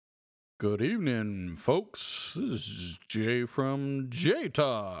Good evening, folks. This is Jay from J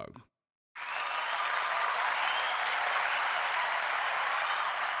Talk.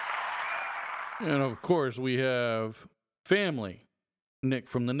 And of course, we have family, Nick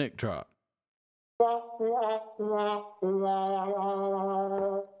from the Nick Talk. What's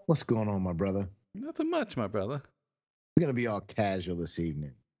going on, my brother? Nothing much, my brother. We're going to be all casual this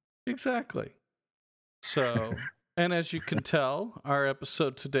evening. Exactly. So, and as you can tell, our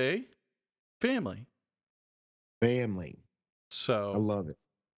episode today, family. Family. I So, love it.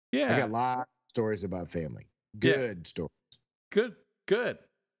 yeah. I got a lot of stories about family. Good stories. Good.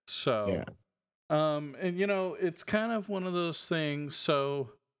 So, Yeah. and it's kind of one of those things.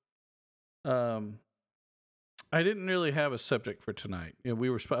 So, I didn't really have a subject for tonight. I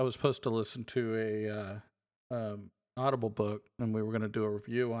was supposed to listen to a Audible book, and we were going to do a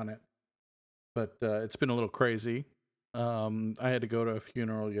review on it, but it's been a little crazy. I had to go to a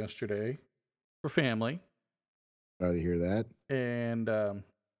funeral yesterday for family. Sorry to hear that. And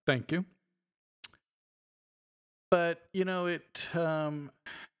thank you. But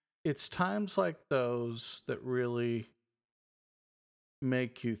it's times like those that really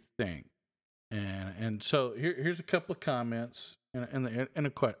make you think. And so here's a couple of comments and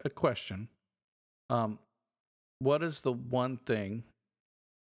a question. What is the one thing?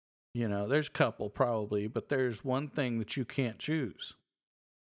 There's a couple probably, but there's one thing that you can't choose.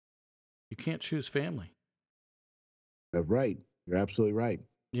 You can't choose family. Right. You're absolutely right.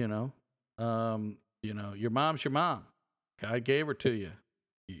 Your mom's your mom. God gave her to you.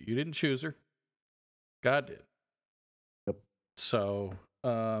 You didn't choose her. God did. Yep. So,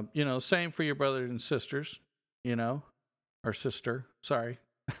 same for your brothers and sisters, or sister. Sorry.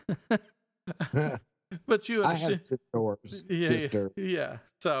 But you understand. I have sister. Yeah.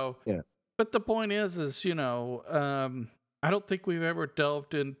 So, yeah. But the point is, I don't think we've ever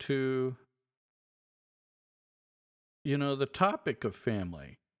delved into, the topic of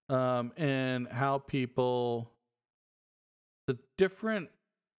family, and how the different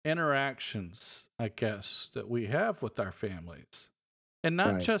interactions, I guess, that we have with our families, and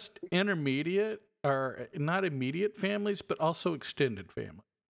not Right. just intermediate or not immediate families, but also extended family.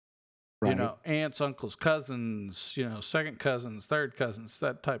 Right. Aunts, uncles, cousins, second cousins, third cousins,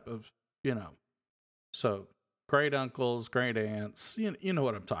 that type of, so great uncles, great aunts, you know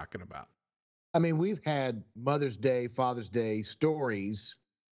what I'm talking about. I mean, we've had Mother's Day, Father's Day stories.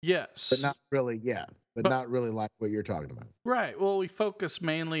 Yes. But not really, not really like what you're talking about. Right. Well, we focus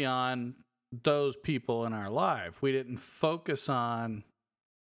mainly on those people in our life. We didn't focus on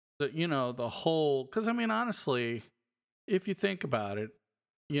the whole, because honestly, if you think about it,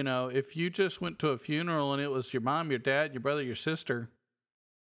 if you just went to a funeral and it was your mom, your dad, your brother, your sister,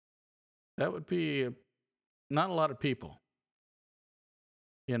 that would be not a lot of people,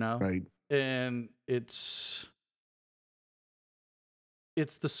 Right. And it's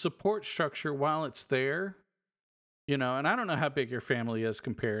the support structure while it's there, and I don't know how big your family is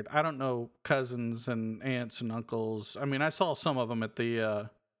compared. I don't know cousins and aunts and uncles. I saw some of them at the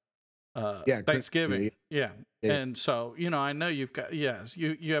Thanksgiving. Yeah. And so, I know you've got, yes,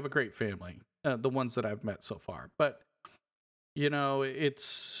 you have a great family, the ones that I've met so far. But,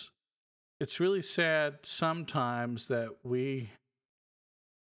 it's really sad sometimes that we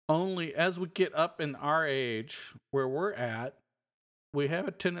only, as we get up in our age where we're at, we have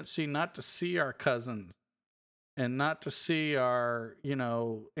a tendency not to see our cousins and not to see our,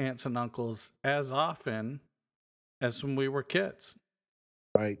 aunts and uncles as often as when we were kids.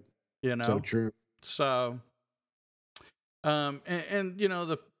 Right. So true. So, and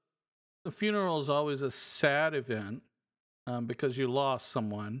the funeral is always a sad event, because you lost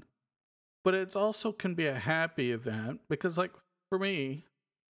someone, but it also can be a happy event because, like, for me,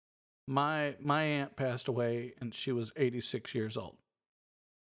 my aunt passed away and she was 86 years old.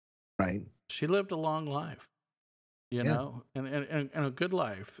 Right. She lived a long life, and a good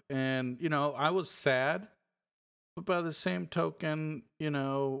life. And, I was sad, but by the same token, there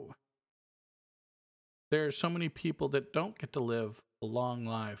are so many people that don't get to live a long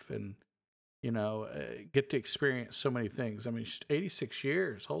life and, get to experience so many things. 86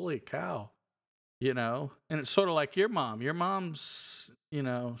 years, holy cow, and it's sort of like your mom. Your mom's,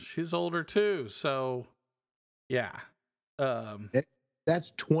 she's older too. So, yeah.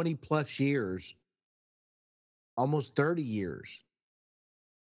 That's 20 plus years, almost 30 years.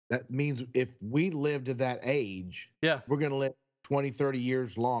 That means if we live to that age, we're going to live 20, 30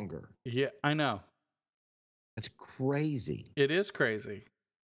 years longer. Yeah, I know. That's crazy. It is crazy.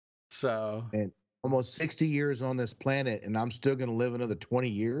 So, and almost 60 years on this planet, and I'm still going to live another 20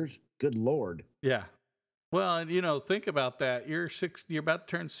 years. Good Lord. Yeah. Well, and think about that. You're about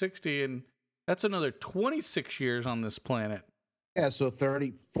to turn 60, and that's another 26 years on this planet. Yeah, so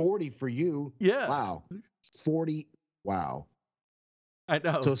 30, 40 for you. Yeah. Wow. 40. Wow. I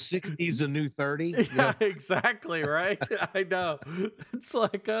know. So 60 is the new 30? Yeah, exactly, right? I know. It's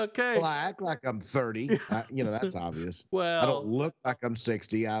like, okay. Well, I act like I'm 30. That's obvious. Well, I don't look like I'm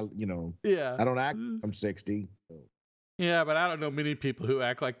 60. Yeah. I don't act like I'm 60. So. Yeah, but I don't know many people who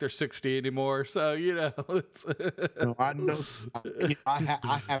act like they're 60 anymore. So, it's. No, I know.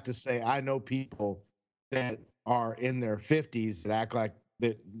 I have to say, I know people that are in their 50s that act like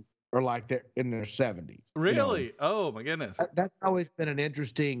that, or like they're in their 70s. Really? Oh, my goodness. That's always been an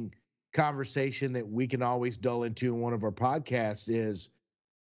interesting conversation that we can always dull into in one of our podcasts is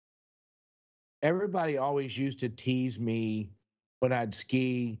everybody always used to tease me when I'd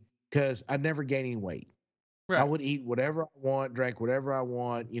ski because I never gained any weight. Right. I would eat whatever I want, drank whatever I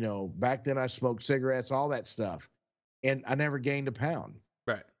want. Back then I smoked cigarettes, all that stuff. And I never gained a pound.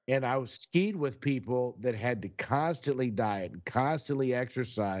 Right. And I was skied with people that had to constantly diet and constantly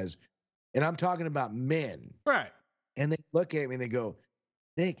exercise. And I'm talking about men. Right. And they look at me and they go,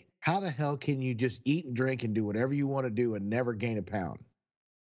 Nick, how the hell can you just eat and drink and do whatever you want to do and never gain a pound?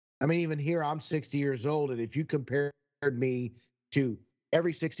 I mean, even here, I'm 60 years old. And if you compared me to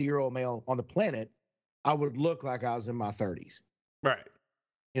every 60-year-old male on the planet, I would look like I was in my 30s. Right.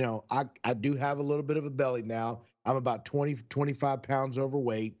 I do have a little bit of a belly now. I'm about 20, 25 pounds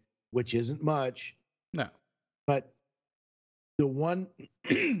overweight, which isn't much. No. But the one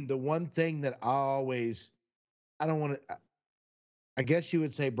thing that I don't want to, I guess you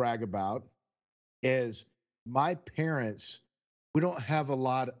would say brag about, is my parents, we don't have a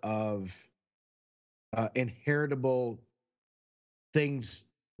lot of inheritable things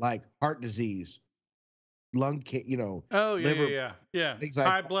like heart disease, lung cancer, oh yeah, liver, yeah, things like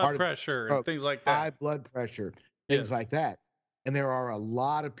high blood pressure and things like that. High blood pressure, things like that. And there are a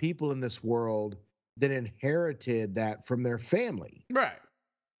lot of people in this world that inherited that from their family. Right.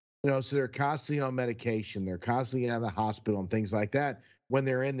 So they're constantly on medication, they're constantly out of the hospital and things like that when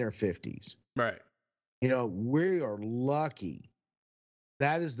they're in their 50s. Right. We are lucky.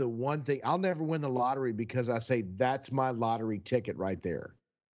 That is the one thing. I'll never win the lottery because I say that's my lottery ticket right there.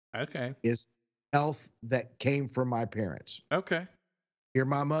 Okay. Is health that came from my parents. Okay. Here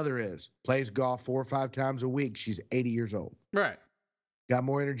my mother is, plays golf 4 or 5 times a week. She's 80 years old. Right. Got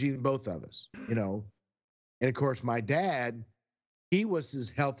more energy than both of us, And of course, my dad, he was as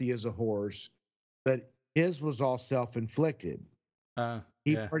healthy as a horse, but his was all self-inflicted.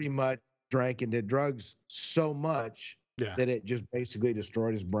 He pretty much drank and did drugs so much that it just basically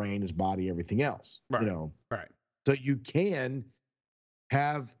destroyed his brain, his body, everything else. Right. Right. So you can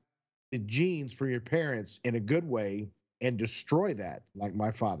have the genes for your parents in a good way and destroy that, like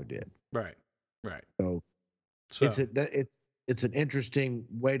my father did. Right. Right. So it's an interesting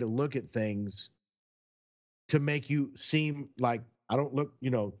way to look at things to make you seem like I don't look.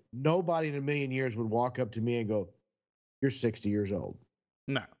 Nobody in a million years would walk up to me and go, "You're 60 years old."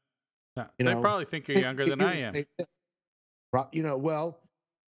 No. They probably think you're younger than I am. Well,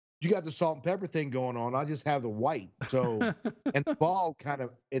 you got the salt and pepper thing going on. I just have the white. So, and the bald kind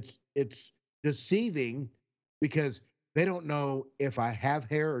of, it's deceiving because they don't know if I have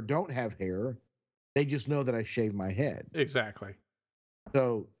hair or don't have hair. They just know that I shave my head. Exactly.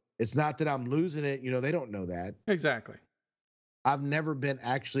 So it's not that I'm losing it. They don't know that. Exactly. I've never been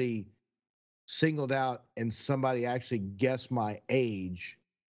actually singled out and somebody actually guessed my age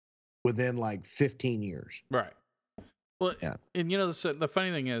within like 15 years. Right. Well, yeah. And the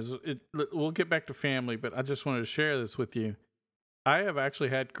funny thing is, we'll get back to family, but I just wanted to share this with you. I have actually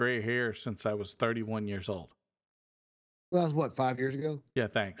had gray hair since I was 31 years old. Well, that was what, 5 years ago? Yeah,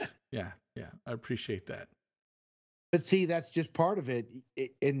 thanks. Yeah. I appreciate that. But see, that's just part of it.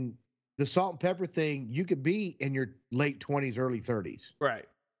 In the salt and pepper thing, you could be in your late 20s, early 30s. Right.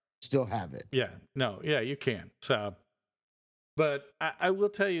 Still have it. Yeah. No. Yeah, you can. So. But I will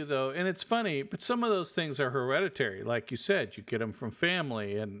tell you, though, and it's funny, but some of those things are hereditary. Like you said, you get them from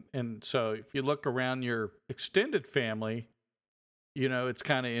family. And so if you look around your extended family, it's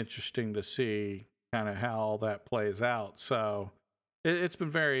kind of interesting to see kind of how all that plays out. So it's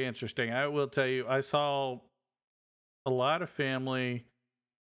been very interesting. I will tell you, I saw a lot of family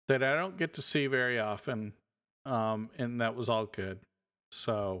that I don't get to see very often, and that was all good.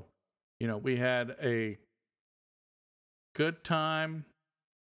 So, we had a good time.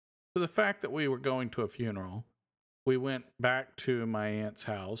 For the fact that we were going to a funeral, we went back to my aunt's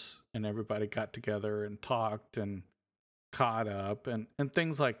house and everybody got together and talked and caught up and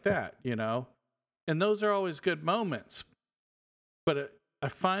things like that, And those are always good moments. But I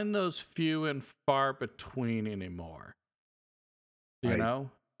find those few and far between anymore. You know?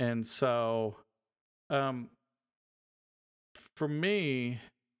 And so for me,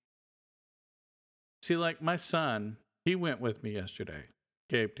 see, like my son, he went with me yesterday.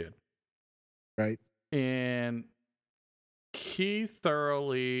 Gabe did. Right. And he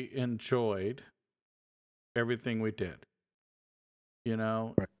thoroughly enjoyed everything we did. You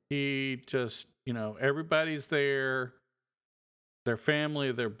know, right. He just, everybody's there, their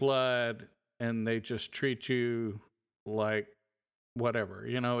family, their blood, and they just treat you like whatever.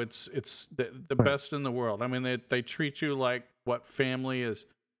 It's the right. best in the world. I mean, they treat you like what family is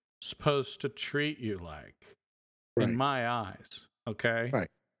supposed to treat you like, in my eyes. Okay. Right.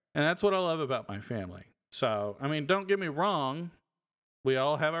 And that's what I love about my family. So, I mean, don't get me wrong. We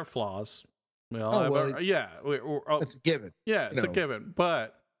all have our flaws. We all have our, it's a given. Yeah, it's a given.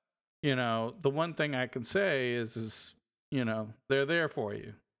 But, the one thing I can say is, they're there for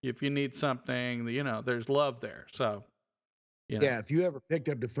you. If you need something, there's love there. So, yeah, if you ever picked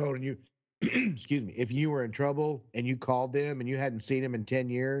up the phone and you, excuse me, if you were in trouble and you called them and you hadn't seen them in 10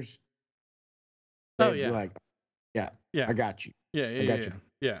 years, they'd be like, yeah, I got you. I got you.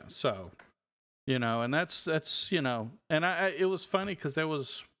 Yeah. So, and that's, and it was funny because I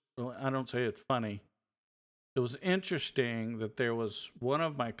don't say it's funny. It was interesting that there was one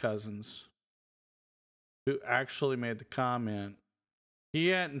of my cousins who actually made the comment. He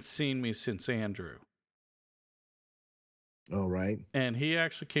hadn't seen me since Andrew. Oh, right. And he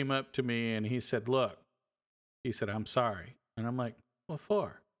actually came up to me and he said, look, I'm sorry. And I'm like, what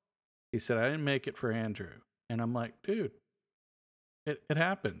for? He said, I didn't make it for Andrew. And I'm like, dude, it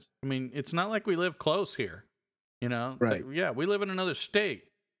happens. I mean, it's not like we live close here, Right. We live in another state,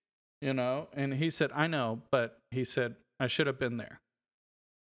 and he said, I know, but he said, I should have been there,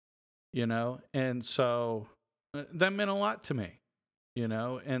 and so that meant a lot to me,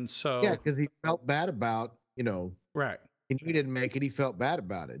 and so. Yeah, because he felt bad about, Right. And he didn't make it, he felt bad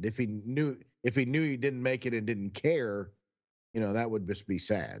about it. If he knew he didn't make it and didn't care, that would just be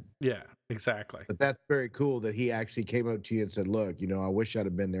sad. Yeah, exactly. But that's very cool that he actually came up to you and said, look, I wish I'd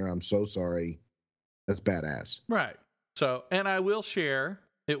have been there. I'm so sorry. That's badass. Right. So, and I will share,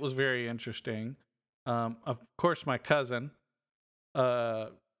 it was very interesting. Of course, my cousin, I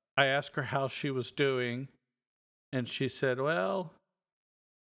asked her how she was doing, and she said, well,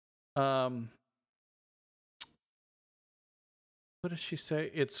 what does she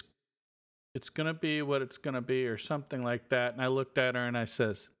say? It's going to be what it's going to be, or something like that. And I looked at her and I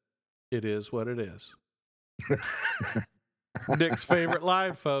says, it is what it is. Nick's favorite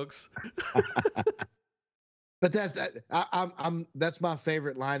line, folks. But that's my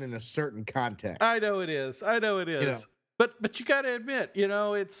favorite line in a certain context. I know it is. But you got to admit,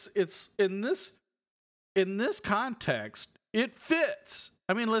 it's in this context, it fits.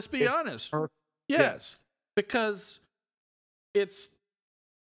 I mean, let's be honest. Yes. Because it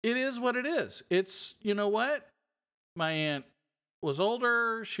is what it is. It's, you know what? My aunt was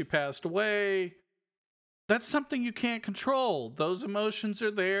older. She passed away. That's something you can't control. Those emotions are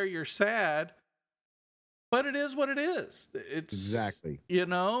there. You're sad. But it is what it is. It's exactly.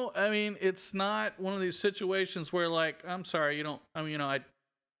 I mean, it's not one of these situations where, like, I'm sorry,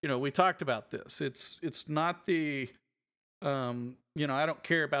 we talked about this. It's not the, I don't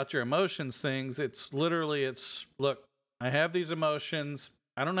care about your emotions things. It's literally, look, I have these emotions.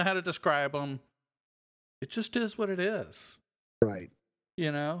 I don't know how to describe them. It just is what it is. Right.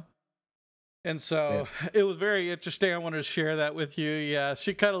 And so it was very interesting. I wanted to share that with you. Yeah.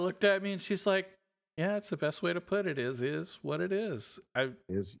 She kind of looked at me and she's like, yeah, it's the best way to put it is what it is.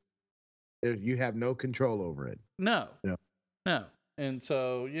 You have no control over it. No. And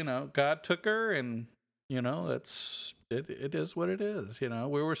so, God took her and, that's it. It is what it is. We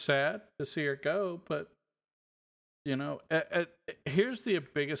were sad to see her go, but here's the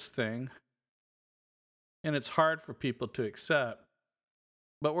biggest thing, and it's hard for people to accept,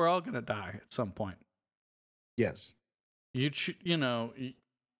 but we're all going to die at some point. Yes. You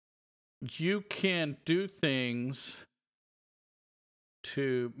can do things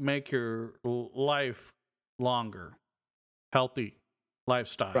to make your life longer, healthy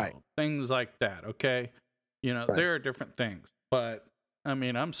lifestyle, things like that. Okay. There are different things, but I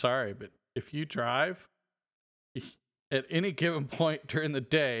mean, I'm sorry, but if you drive at any given point during the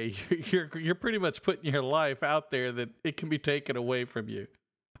day, you're pretty much putting your life out there that it can be taken away from you.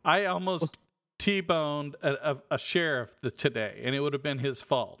 I almost T-boned a sheriff today, and it would have been his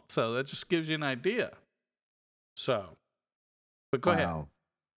fault. So that just gives you an idea. So, but go ahead.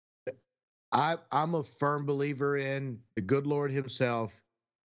 I'm a firm believer in the good Lord himself.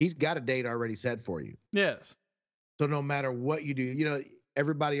 He's got a date already set for you. Yes. So no matter what you do,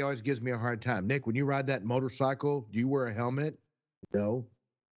 everybody always gives me a hard time. Nick, when you ride that motorcycle, do you wear a helmet? No.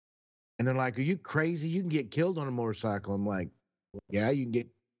 And they're like, "Are you crazy? You can get killed on a motorcycle." I'm like, well, "Yeah, you can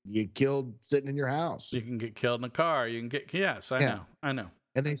get killed sitting in your house. You can get killed in a car. You can get yes, I know.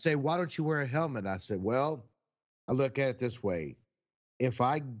 And they say, "Why don't you wear a helmet?" I said, "Well, I look at it this way: if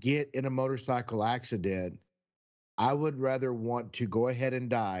I get in a motorcycle accident, I would rather want to go ahead and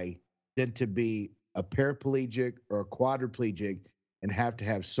die than to be a paraplegic or a quadriplegic and have to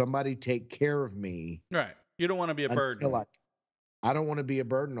have somebody take care of me." Right. You don't want to be a burden. I don't want to be a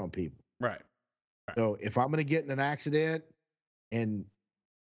burden on people. Right. So if I'm going to get in an accident, and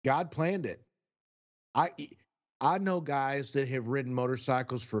God planned it, I know guys that have ridden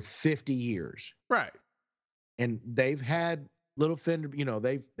motorcycles for 50 years. Right. And they've had little fender,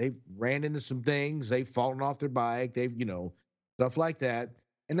 they've ran into some things, they've fallen off their bike, they've, stuff like that.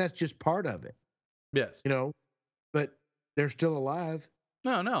 And that's just part of it. Yes. But they're still alive.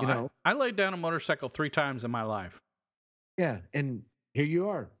 No. I laid down a motorcycle 3 times in my life. Yeah. And here you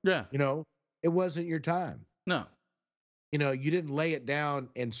are. Yeah. It wasn't your time. No. You didn't lay it down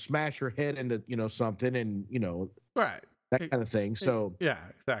and smash your head into, something and, right. That kind of thing. So yeah,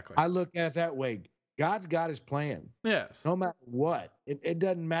 exactly. I look at it that way. God's got his plan. Yes. No matter what. It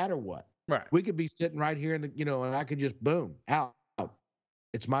doesn't matter what. Right. We could be sitting right here and and I could just boom, out.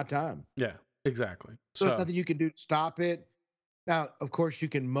 It's my time. Yeah, exactly. So there's nothing you can do to stop it. Now, of course, you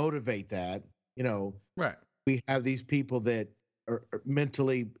can motivate that. Right. We have these people that are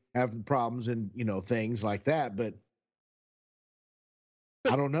mentally have problems and things like that, but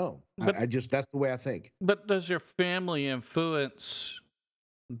I don't know. I just that's the way I think. But does your family influence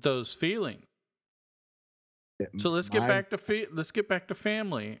those feelings? So let's get back to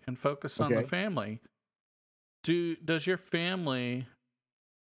family and focus on the family. Does your family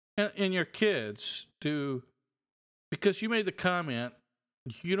and your kids because you made the comment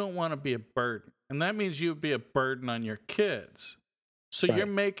you don't want to be a burden, and that means you would be a burden on your kids. So you're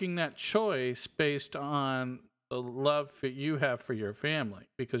making that choice based on the love that you have for your family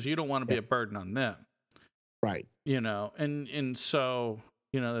because you don't want to be a burden on them. Right. And so,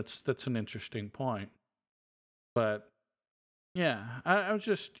 that's an interesting point. But yeah, I was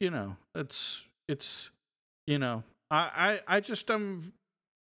just,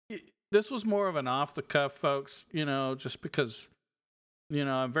 this was more of an off the cuff, folks, just because,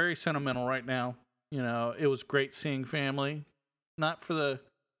 I'm very sentimental right now. It was great seeing family, not for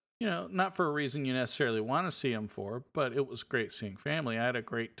a reason you necessarily want to see them for, but it was great seeing family. I had a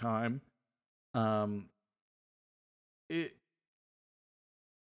great time. I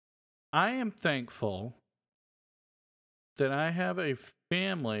am thankful that I have a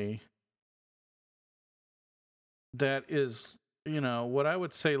family that is, what I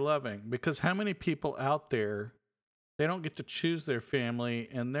would say loving, because how many people out there, they don't get to choose their family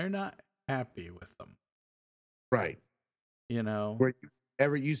and they're not happy with them. Right.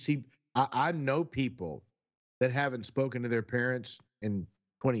 Wherever you see, I know people that haven't spoken to their parents in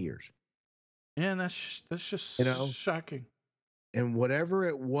 20 years. Yeah, and that's just shocking. And whatever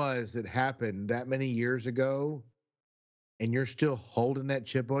it was that happened that many years ago, and you're still holding that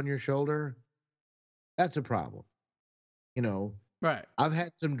chip on your shoulder, that's a problem. Right. I've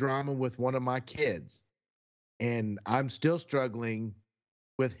had some drama with one of my kids, and I'm still struggling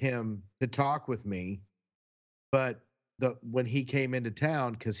with him to talk with me. But when he came into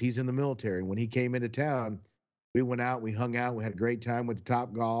town, because he's in the military, when he came into town, we went out, we hung out, we had a great time with the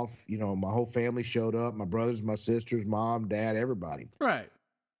Topgolf. My whole family showed up, my brothers, my sisters, mom, dad, everybody. Right.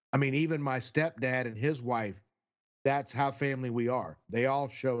 I mean, even my stepdad and his wife, that's how family we are. They all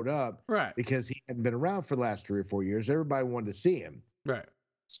showed up. Right. Because he hadn't been around for the last 3 or 4 years. Everybody wanted to see him. Right.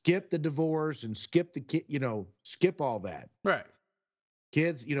 Skip the divorce and skip the kid, skip all that. Right.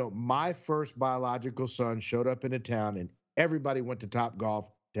 Kids, my first biological son showed up into town and everybody went to Topgolf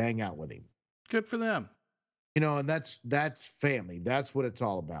to hang out with him. Good for them. And that's family. That's what it's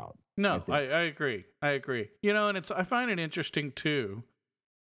all about. No, I agree. And I find it interesting too.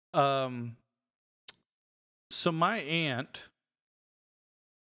 So my aunt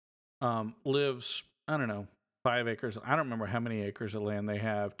lives, I don't know, 5 acres. I don't remember how many acres of land they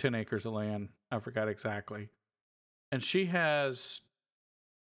have. 10 acres of land. I forgot exactly. And she has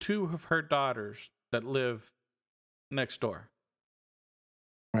 2 of her daughters that live next door.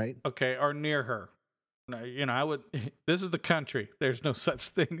 Right. Okay, or near her. This is the country. There's no such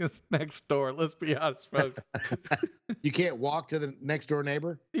thing as next door. Let's be honest, folks. You can't walk to the next door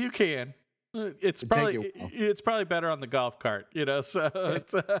neighbor? You can. It's probably better on the golf cart, so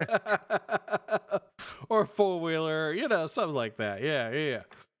it's or a 4-wheeler, something like that. Yeah.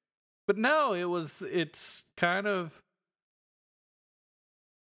 But no, it's kind of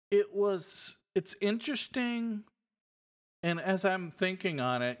it's interesting. And as I'm thinking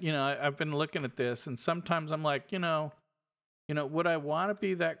on it, I've been looking at this, and sometimes I'm like, would I want to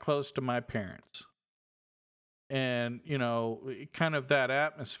be that close to my parents? And, kind of that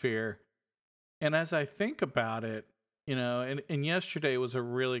atmosphere. And as I think about it, and yesterday was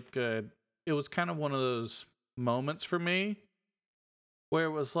it was kind of one of those moments for me where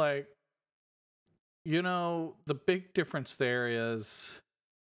it was like, the big difference there is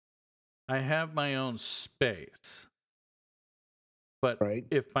I have my own space. But right.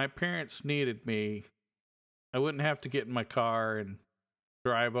 If my parents needed me, I wouldn't have to get in my car and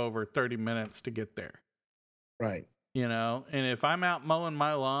drive over 30 minutes to get there. Right. And if I'm out mowing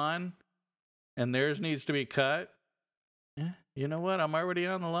my lawn and theirs needs to be cut, you know what? I'm already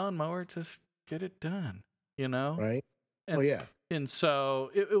on the lawnmower. Just get it done, Right. And, yeah. And so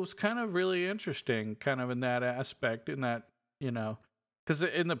it was kind of really interesting, kind of in that aspect, in that, because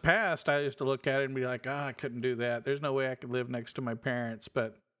in the past, I used to look at it and be like, I couldn't do that. There's no way I could live next to my parents.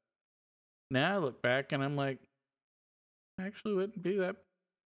 But now I look back and I'm like, I actually wouldn't be that.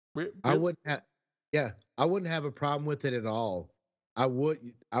 I wouldn't have a problem with it at all. I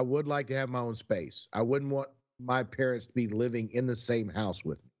would like to have my own space. I wouldn't want my parents to be living in the same house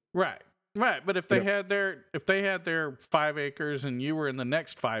with me. Right. But if they had their 5 acres and you were in the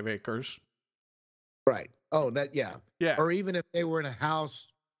next 5 acres. Right. Oh, yeah. Yeah. Or even if they were in a house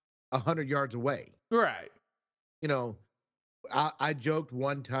 100 yards away. Right. I joked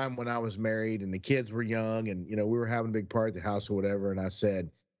one time when I was married and the kids were young and, we were having a big party at the house or whatever. And I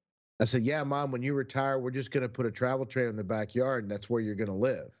said, yeah, Mom, when you retire, we're just going to put a travel trailer in the backyard and that's where you're going to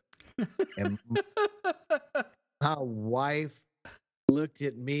live. And my wife looked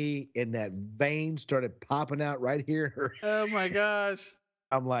at me and that vein started popping out right here in her. Oh my gosh.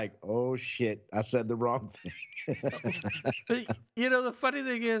 I'm like, oh shit, I said the wrong thing. But, the funny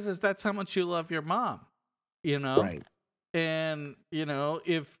thing is that's how much you love your mom, Right. And,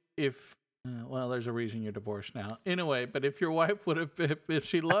 if well, there's a reason you're divorced now. Anyway, but if your wife would have, if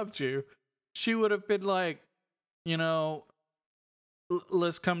she loved you, she would have been like,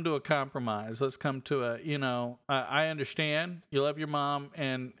 let's come to a compromise. Let's come to a, I understand you love your mom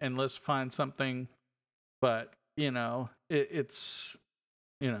and let's find something, but, it's,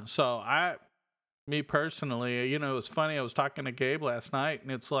 so me personally, it was funny. I was talking to Gabe last night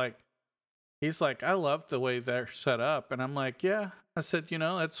and it's like, he's like, I love the way they're set up. And I'm like, yeah. I said,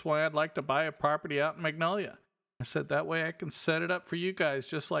 that's why I'd like to buy a property out in Magnolia. I said, that way I can set it up for you guys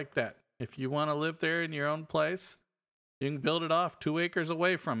just like that. If you want to live there in your own place, you can build it off 2 acres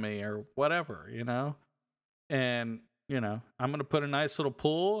away from me or whatever, And, I'm going to put a nice little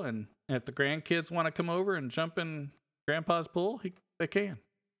pool. And if the grandkids want to come over and jump in Grandpa's pool, they can.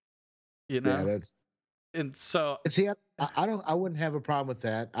 Yeah, that's. And so, see, I wouldn't have a problem with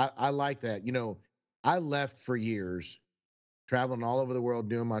that. I like that. I left for years, traveling all over the world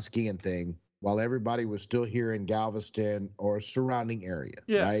doing my skiing thing, while everybody was still here in Galveston or surrounding area.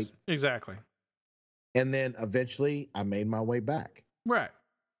 Yes, right? Exactly. And then eventually, I made my way back. Right.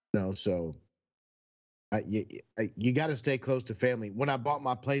 So you got to stay close to family. When I bought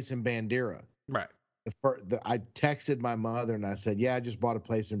my place in Bandera, right? I texted my mother and I said, "Yeah, I just bought a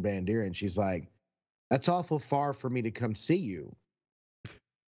place in Bandera," and she's like, "That's awful far for me to come see you."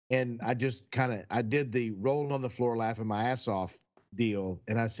 And I just I did the rolling on the floor, laughing my ass off deal.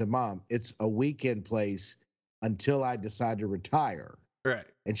 And I said, "Mom, it's a weekend place until I decide to retire." Right.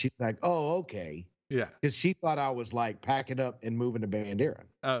 And she's like, "Oh, okay." Yeah. Because she thought I was like packing up and moving to Bandera.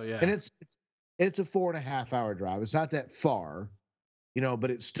 Oh, yeah. And it's a 4.5 hour drive. It's not that far, but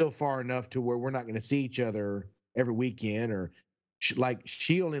it's still far enough to where we're not going to see each other every weekend. Or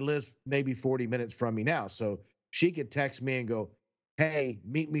she only lives maybe 40 minutes from me now. So she could text me and go, "Hey,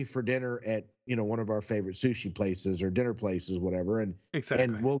 meet me for dinner at, one of our favorite sushi places or dinner places, whatever." And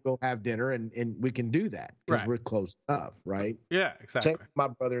we'll go have dinner and we can do that because we're close enough. Right. Yeah, exactly. Same with my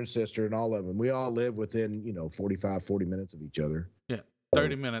brother and sister and all of them. We all live within, 40 minutes of each other. Yeah.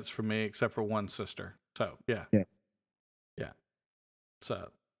 30 minutes from me, except for one sister. So, yeah. Yeah. Yeah. So,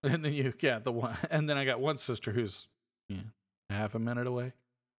 and then the one, and then I got one sister who's half a minute away.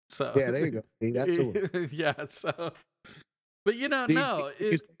 So, yeah, there you go. See, that's the yeah. So, but no.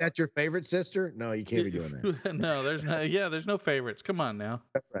 That's your favorite sister? No, you can't be doing that. No, there's no favorites. Come on now.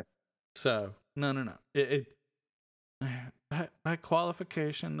 That's right. So, no. By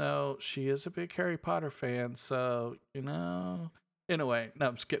qualification, though, she is a big Harry Potter fan. So, anyway, no,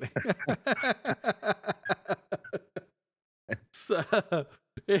 I'm just kidding. So,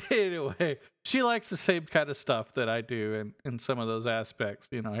 anyway, she likes the same kind of stuff that I do in some of those aspects,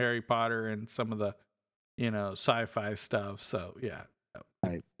 Harry Potter and some of the, sci-fi stuff. So, yeah.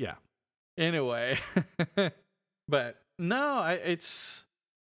 Right. Yeah. Anyway, but no, I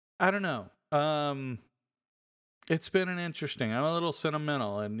don't know. It's been an interesting. I'm a little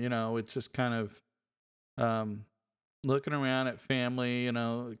sentimental, and it's just kind of looking around at family,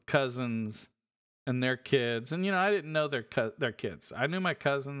 cousins and their kids, and I didn't know their kids. I knew my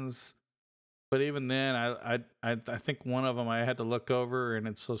cousins, but even then, I think one of them I had to look over, and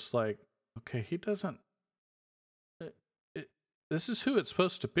it's just like, okay, he doesn't. This is who it's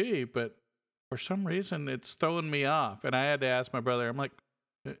supposed to be, but for some reason, it's throwing me off, and I had to ask my brother. I'm like,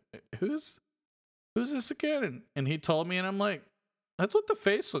 who's this again? And he told me, and I'm like, that's what the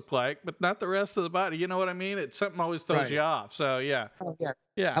face looked like, but not the rest of the body. You know what I mean? It's something always throws you off. So yeah. Oh, yeah.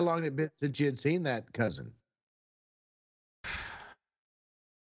 Yeah. How long had it been since you had seen that cousin?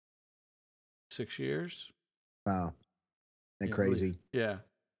 6 years. Wow. That crazy. Yeah.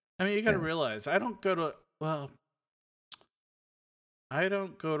 I mean, you got to realize I don't go to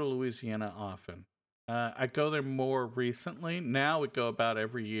Louisiana often. I go there more recently. Now we go about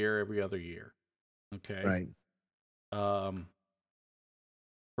every year, every other year. Okay. Right.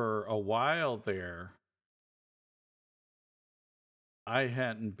 For a while there, I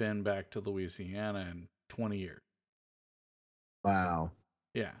hadn't been back to Louisiana in 20 years. Wow.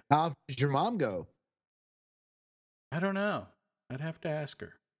 Yeah. How often does your mom go? I don't know. I'd have to ask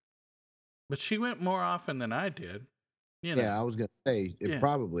her. But she went more often than I did. Yeah, I was gonna say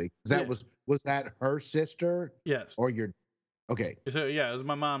probably. Was that her sister? Yes. Or your? Okay. So yeah, it was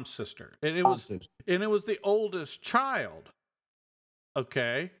my mom's sister, and it was the oldest child.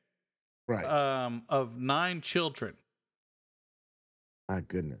 Okay. Right. Of 9 children. My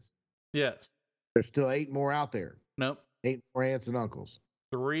goodness. Yes. There's still 8 more out there. Nope. 8 more aunts and uncles.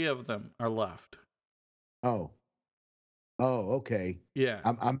 3 of them are left. Oh. Oh, okay. Yeah.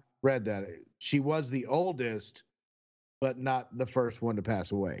 I'm read that. She was the oldest, but not the first one to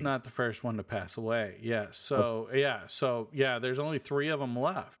pass away. Not the first one to pass away. Yeah. So yeah. There's only 3 of them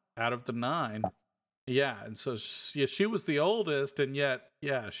left out of the 9. Yeah, and so she was the oldest, and yet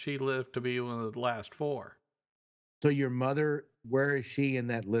she lived to be one of the last 4. So your mother, where is she in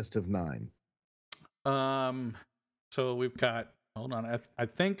that list of 9? So we've got. Hold on. I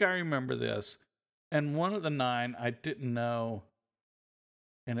think I remember this, and one of the 9 I didn't know,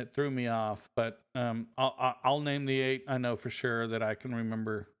 and it threw me off. But I'll name the 8 I know for sure that I can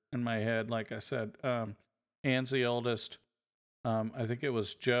remember in my head. Like I said, Ann's the oldest. I think it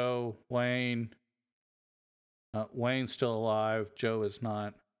was Joe, Wayne. Wayne's still alive. Joe is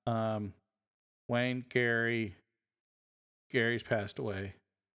not. Wayne, Gary's passed away.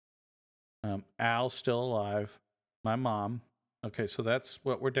 Al's still alive. My mom. Okay, so that's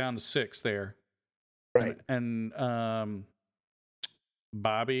what we're down to 6 there. Right. And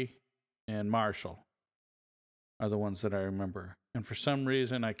Bobby and Marshall are the ones that I remember. And for some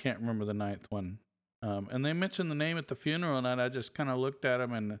reason, I can't remember the 9th one. And they mentioned the name at the funeral, and I just kind of looked at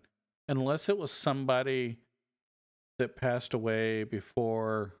them, and unless it was somebody that passed away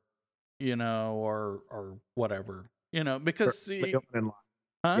before, or whatever, because early on in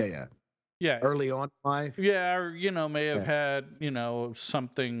life. Yeah. Early on in life. Yeah, or may have had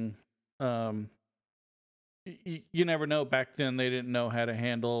something. You never know. Back then, they didn't know how to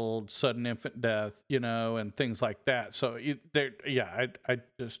handle sudden infant death, and things like that. So I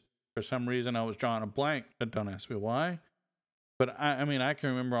just for some reason I was drawing a blank. Don't ask me why. But I mean, I can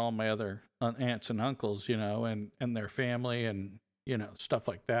remember all my other aunts and uncles, and their family and, stuff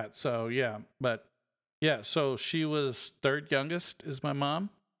like that. So, yeah. But, yeah, so she was 3rd youngest is my mom.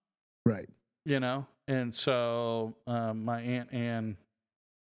 Right. And so my Aunt Ann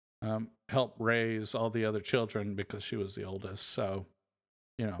helped raise all the other children because she was the oldest. So,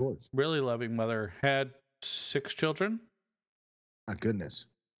 really loving mother. Had 6 children. My goodness.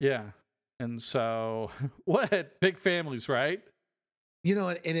 Yeah. And so, what? Big families, right?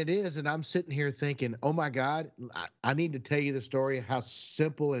 And it is, and I'm sitting here thinking, oh my God, I need to tell you the story of how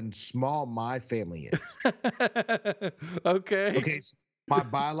simple and small my family is. Okay. Okay. So my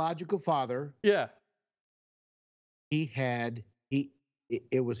biological father. Yeah.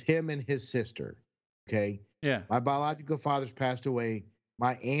 It was him and his sister. Okay. Yeah. My biological father's passed away.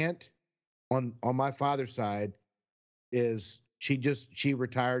 My aunt on my father's side she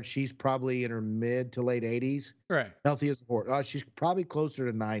retired. She's probably in her mid to late 80s. Right. Healthy as a horse. She's probably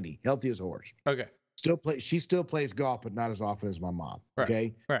closer to 90. Healthy as a horse. Okay. She still plays golf, but not as often as my mom. Right.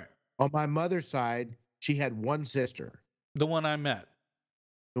 Okay. Right. On my mother's side, she had one sister. The one I met.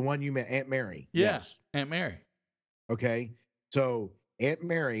 The one you met, Aunt Mary. Yeah, yes. Aunt Mary. Okay. So Aunt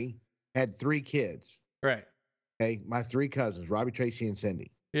Mary had 3 kids. Right. Okay. My 3 cousins, Robbie, Tracy, and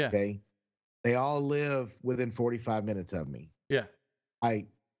Cindy. Yeah. Okay. They all live within 45 minutes of me. Yeah.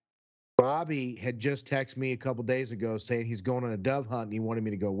 Bobby had just texted me a couple days ago saying he's going on a dove hunt and he wanted me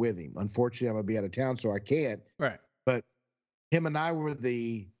to go with him. Unfortunately, I'm gonna be out of town, so I can't. Right. But him and I were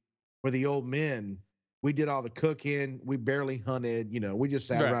the old men. We did all the cooking. We barely hunted. We just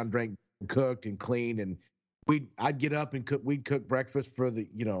sat around, drank, cooked, and cleaned. And I'd get up and cook. We'd cook breakfast for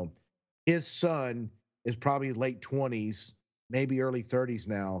his son is probably late 20s, maybe early 30s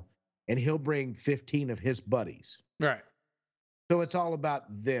now, and he'll bring 15 of his buddies. Right. So it's all about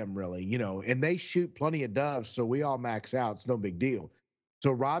them, really, and they shoot plenty of doves, so we all max out. It's no big deal.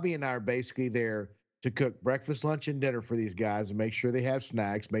 So Robbie and I are basically there to cook breakfast, lunch, and dinner for these guys and make sure they have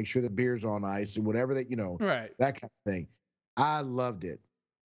snacks, make sure the beer's on ice and whatever that, right. that kind of thing. I loved it.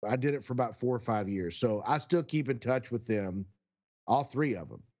 I did it for about 4 or 5 years. So I still keep in touch with them, all 3 of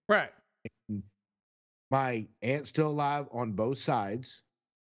them. Right. And my aunt's still alive on both sides.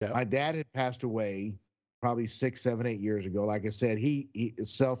 Yep. My dad had passed away probably 6, 7, 8 years ago. Like I said, he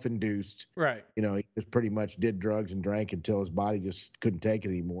is self-induced. Right. He just pretty much did drugs and drank until his body just couldn't take it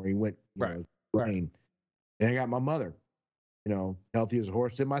anymore. He went, brain. Right. And I got my mother, healthy as a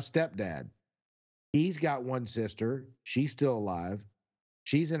horse. Then my stepdad, he's got one sister. She's still alive.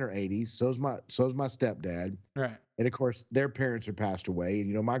 She's in her 80s. So's my stepdad. Right. And of course, their parents are passed away.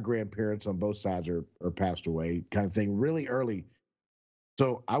 And my grandparents on both sides are passed away, kind of thing, really early.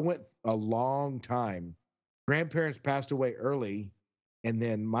 So I went a long time. Grandparents passed away early, and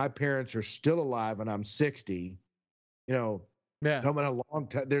then my parents are still alive, and I'm 60. Coming a long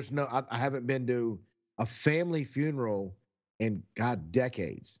time. I haven't been to a family funeral in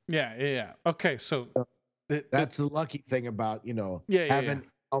decades. Yeah. Okay, so that's the lucky thing about having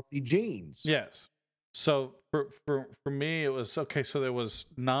healthy genes. Yes. So for me, it was okay. So there was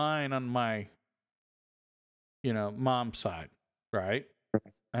 9 on my mom's side, right?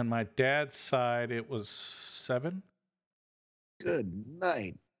 And my dad's side, it was 7. Good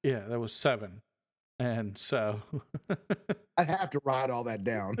night. Yeah, there was 7. And so I'd have to write all that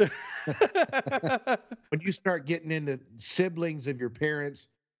down. When you start getting into siblings of your parents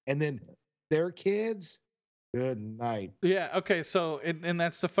and then their kids, good night. Yeah, okay, so and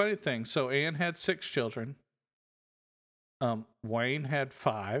that's the funny thing. So Ann had 6 children. Wayne had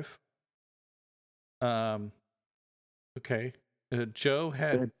 5. Okay. Joe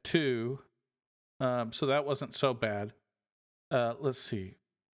had 2. So that wasn't so bad. Let's see.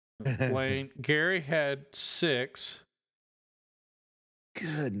 Gary had 6.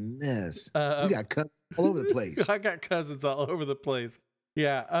 Goodness. You got cousins all over the place. I got cousins all over the place.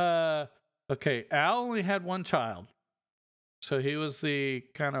 Yeah. Okay. Al only had 1 child. So he was the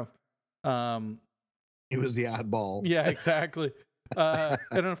kind of he was the oddball. Yeah, exactly. And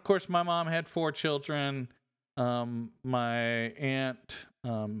then of course my mom had 4 children. My aunt,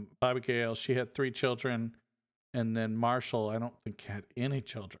 Bobby Gale, she had 3 children, and then Marshall, I don't think had any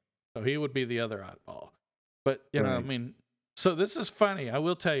children, so he would be the other oddball. But I mean, so this is funny. I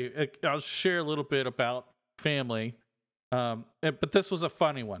will tell you. I'll share a little bit about family, but this was a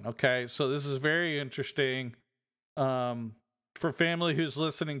funny one. Okay, so this is very interesting. For family who's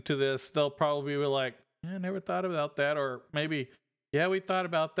listening to this, they'll probably be like, "Yeah, I never thought about that," or maybe, "Yeah, we thought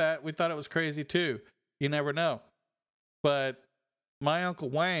about that. We thought it was crazy too." You never know. But my Uncle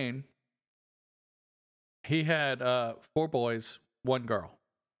Wayne, he had 4 boys, 1 girl.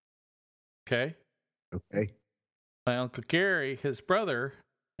 Okay? Okay. My Uncle Gary, his brother,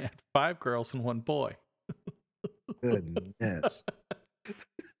 had 5 girls and 1 boy. Goodness.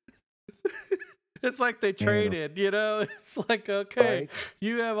 It's like they traded, It's like, okay, right.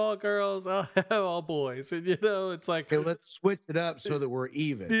 You have all girls, I'll have all boys. And, it's like... Hey, let's switch it up so that we're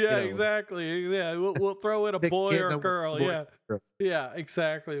even. Yeah, exactly. Yeah, we'll throw in a boy or a girl. Yeah. Yeah,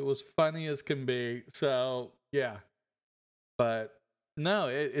 exactly. It was funny as can be. So, yeah. But, no,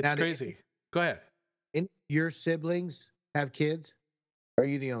 it's now, crazy. Go ahead. Your siblings have kids? Or are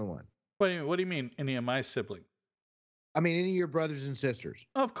you the only one? What do you mean, any of my siblings? I mean, any of your brothers and sisters?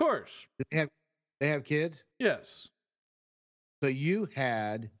 Of course. They have kids? Yes. So you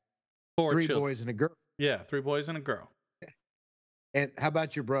had 4 3 children. boys and a girl. Yeah, 3 boys and a girl. And how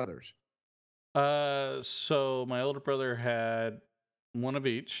about your brothers? So my older brother had 1 of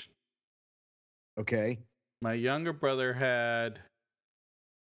each. Okay. My younger brother had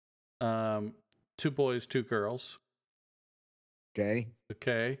 2 boys, 2 girls. Okay.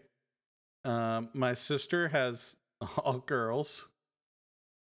 Okay. My sister has all girls.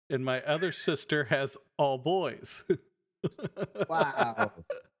 And my other sister has all boys. Wow.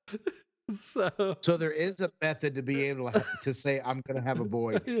 So there is a method to be able to say I'm going to have a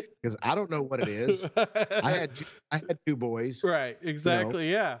boy, because I don't know what it is. I had 2 boys. Right. Exactly.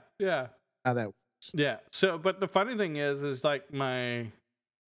 Yeah. How that. Yeah. So, but the funny thing is like my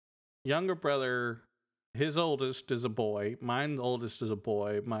younger brother, his oldest is a boy. Mine oldest is a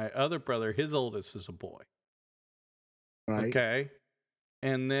boy. My other brother, his oldest is a boy. Right. Okay.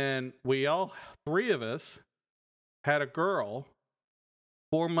 And then we all, three of us, had a girl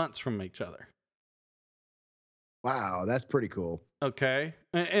 4 months from each other. Wow, that's pretty cool. Okay.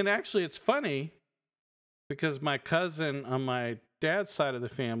 And actually, it's funny because my cousin on my dad's side of the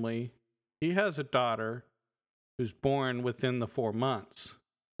family, he has a daughter who's born within the 4 months.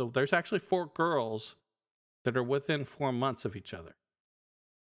 So there's actually 4 girls that are within 4 months of each other.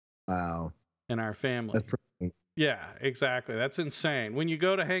 Wow. In our family. That's pretty neat. Yeah, exactly. That's insane. When you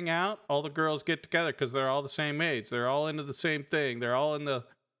go to hang out, all the girls get together because they're all the same age. They're all into the same thing. They're all in the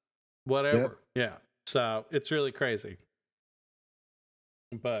whatever. Yep. Yeah. So it's really crazy.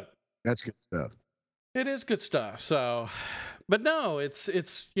 But that's good stuff. It is good stuff. So, but no, it's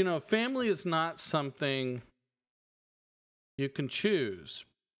family is not something you can choose,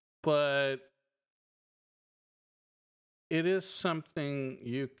 but it is something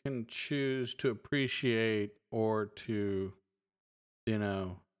you can choose to appreciate or to,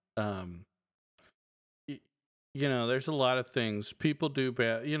 there's a lot of things people do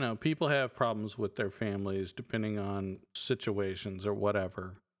bad. People have problems with their families depending on situations or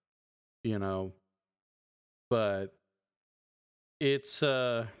whatever, but it's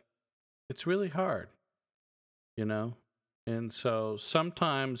really hard, and so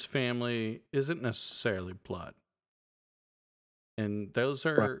sometimes family isn't necessarily blood. And those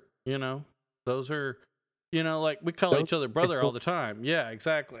are, like we call each other brother all the time. Yeah,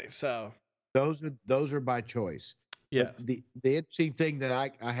 exactly. So those are by choice. Yeah. The interesting thing that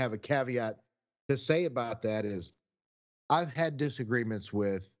I have a caveat to say about that is I've had disagreements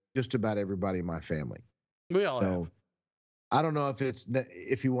with just about everybody in my family. We all have. I don't know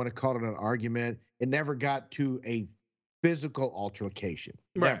if you want to call it an argument. It never got to a physical altercation.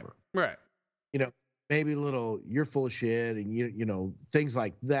 Right. Never. Right. Maybe a little, you're full of shit and things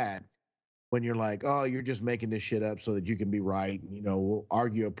like that. When you're like, oh, you're just making this shit up so that you can be right. We'll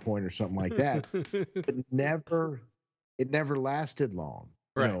argue a point or something like that. It never lasted long.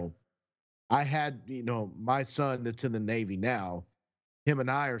 Right. I had, my son that's in the Navy now, him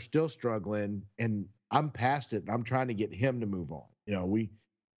and I are still struggling and I'm past it. I'm trying to get him to move on.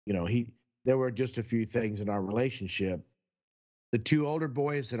 There were just a few things in our relationship. The 2 older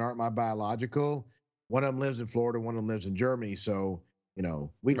boys that aren't my biological, one of them lives in Florida, one of them lives in Germany. So,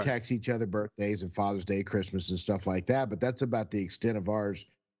 we text each other birthdays and Father's Day, Christmas and stuff like that. But that's about the extent of ours.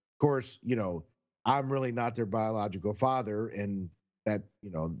 Of course, I'm really not their biological father. And that,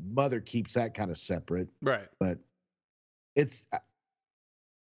 mother keeps that kind of separate. Right. But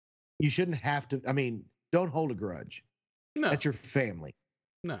you shouldn't have to. I mean, don't hold a grudge. No. That's your family.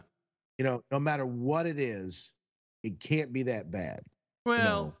 No. No matter what it is, it can't be that bad.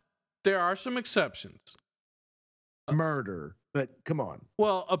 Well, there are some exceptions. Murder, but come on.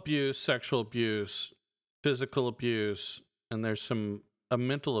 Well, abuse, sexual abuse, physical abuse, and there's some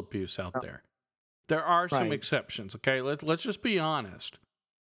mental abuse out there. There are some exceptions. Okay, let's just be honest.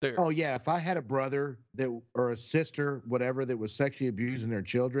 Oh yeah, if I had a brother or a sister, whatever, that was sexually abusing their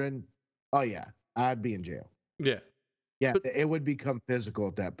children, oh yeah, I'd be in jail. Yeah. Yeah, but it would become physical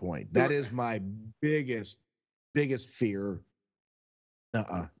at that point. That is my biggest fear.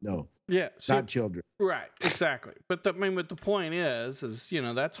 No. Yeah, not children. Right, exactly. But the point is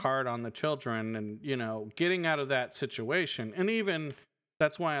that's hard on the children, and getting out of that situation, and even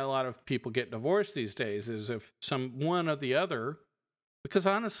that's why a lot of people get divorced these days is if one or the other, because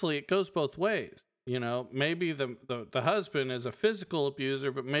honestly, it goes both ways. Maybe the husband is a physical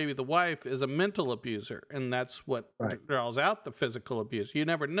abuser, but maybe the wife is a mental abuser, and that's what draws out the physical abuse. You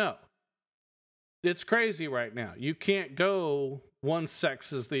never know. It's crazy right now. You can't go one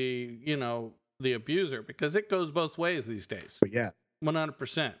sex is the abuser because it goes both ways these days. But yeah,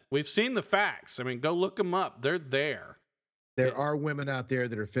 100%. We've seen the facts. I mean, go look them up. They're there. There are women out there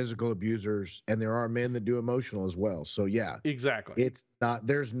that are physical abusers, and there are men that do emotional as well. So yeah, exactly. It's not.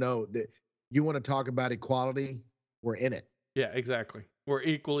 There's no. You want to talk about equality? We're in it. Yeah, exactly. We're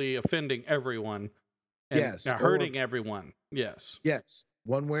equally offending everyone. And hurting everyone. Yes. Yes.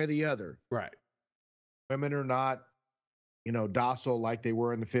 One way or the other. Right. Women are not, docile like they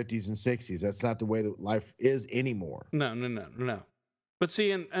were in the 50s and 60s. That's not the way that life is anymore. No. But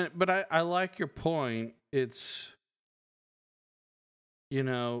see, but I like your point. It's, in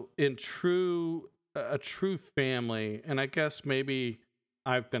a true family, and I guess maybe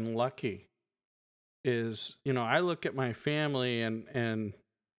I've been lucky, is, I look at my family and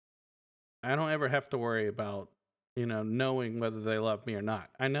I don't ever have to worry about, knowing whether they love me or not.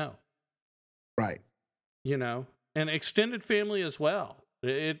 I know. Right. And extended family as well.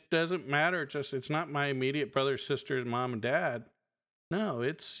 It doesn't matter. It's not my immediate brothers, sisters, mom, and dad. No,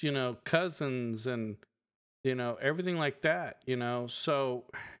 it's, cousins and, everything like that, So,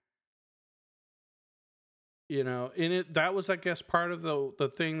 and that was, I guess, part of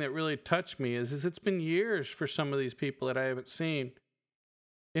the thing that really touched me is it's been years for some of these people that I haven't seen.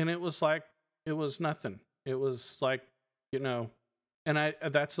 And it was like, it was nothing. It was like, and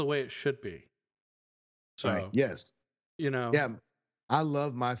that's the way it should be. So, right. Yes. Yeah. I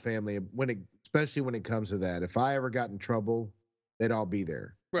love my family especially when it comes to that. If I ever got in trouble, they'd all be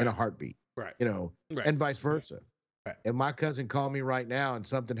there in a heartbeat. Right. And vice versa. Right. If my cousin called me right now and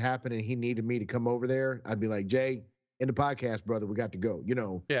something happened and he needed me to come over there, I'd be like, Jay, in the podcast, brother, we got to go.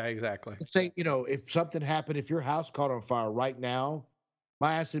 Yeah, exactly. Say, if something happened, if your house caught on fire right now,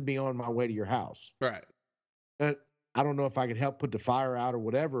 my ass would be on my way to your house. Right. I don't know if I could help put the fire out or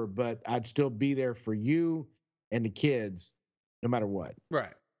whatever, but I'd still be there for you and the kids, no matter what.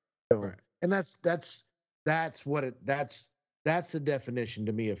 Right. So, and that's the definition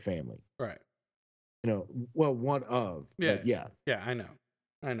to me of family. Right. Well, one of. Yeah. But yeah. Yeah, I know.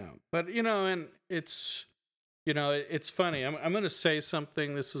 But and it's it's funny. I'm going to say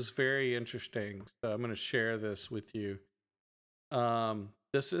something. This is very interesting. So I'm going to share this with you.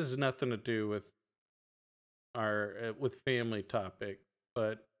 This has nothing to do with our with family topic,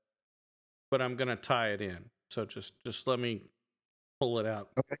 but I'm going to tie it in. So just let me pull it out.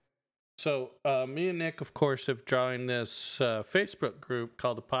 Okay. So me and Nick, of course, have joined this Facebook group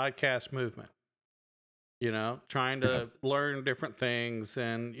called the Podcast Movement. Trying to learn different things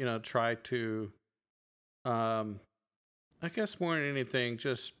and try to, I guess more than anything,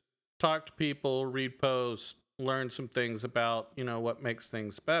 just talk to people, read posts, learn some things about what makes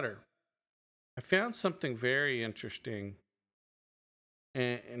things better. I found something very interesting,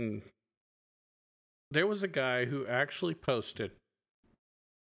 and there was a guy who actually posted.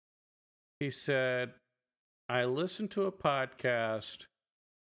 He said, I listened to a podcast,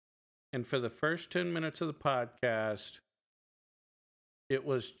 and for the first 10 minutes of the podcast, it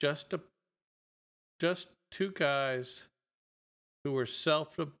was just two guys who were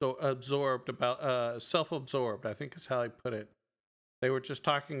self-absorbed, I think is how he put it. They were just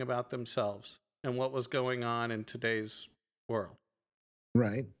talking about themselves and what was going on in today's world.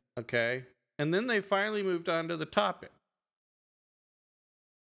 Right. Okay. And then they finally moved on to the topic.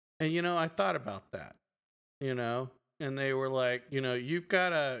 And, I thought about that, and they were like, you've got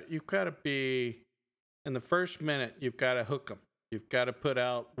to be in the first minute, you've got to hook them. You've got to put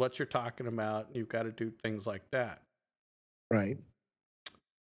out what you're talking about. You've got to do things like that. Right.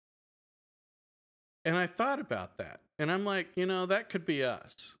 And I thought about that, and I'm like, that could be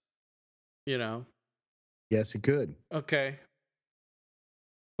us, Yes, it could. Okay.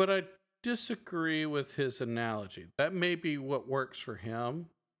 But I disagree with his analogy. That may be what works for him.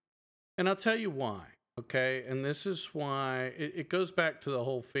 And I'll tell you why. Okay. And this is why it goes back to the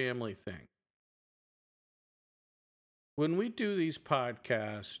whole family thing. When we do these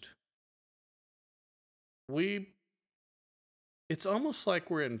podcasts, it's almost like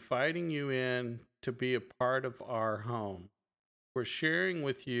we're inviting you in to be a part of our home. We're sharing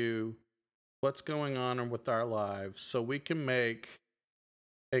with you what's going on with our lives so we can make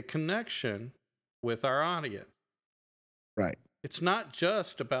a connection with our audience. Right. It's not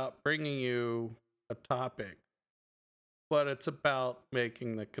just about bringing you a topic, but it's about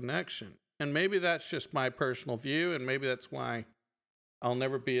making the connection. And maybe that's just my personal view, and maybe that's why I'll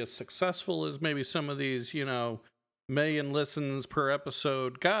never be as successful as maybe some of these, million listens per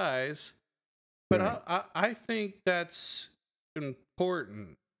episode guys. But right. I think that's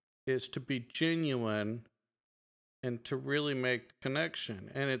important, is to be genuine and to really make the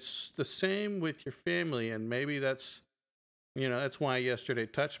connection. And it's the same with your family. And maybe that's, that's why yesterday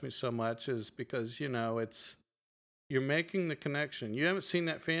touched me so much, is because, it's, you're making the connection. You haven't seen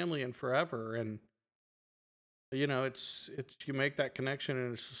that family in forever. And, it's, you make that connection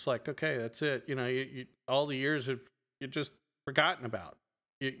and it's just like, okay, that's it. You all the years you're just forgotten about.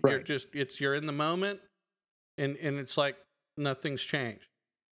 Right. You're in the moment and it's like nothing's changed,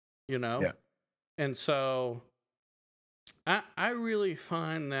 Yeah. And so I really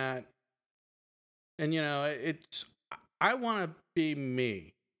find that, and I want to be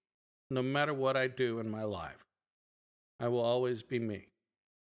me no matter what I do in my life. I will always be me.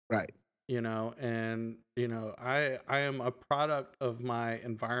 Right. And I am a product of my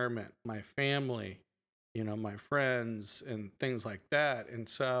environment, my family, my friends and things like that. And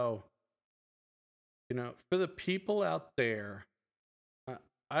so, for the people out there,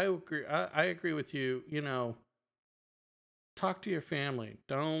 I agree. I agree with you. Talk to your family.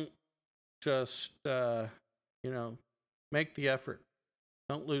 Don't just, make the effort.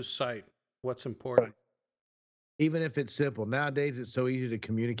 Don't lose sight what's important. Right. Even if it's simple. Nowadays, it's so easy to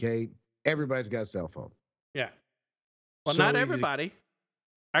communicate. Everybody's got a cell phone. Yeah. Well, not everybody.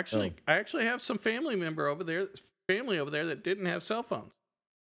 Actually, I actually have some family over there that didn't have cell phones.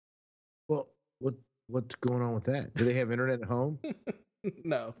 Well, what's going on with that? Do they have internet at home?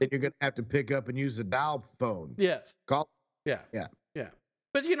 No. Then you're going to have to pick up and use the dial phone. Yes. Call. Yeah. Yeah. Yeah.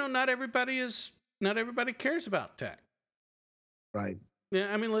 But not everybody cares about tech. Right.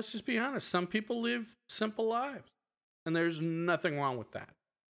 Yeah, I mean, let's just be honest. Some people live simple lives, and there's nothing wrong with that.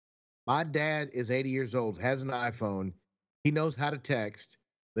 My dad is 80 years old, has an iPhone. He knows how to text,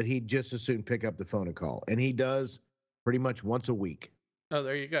 but he'd just as soon pick up the phone and call. And he does pretty much once a week. Oh,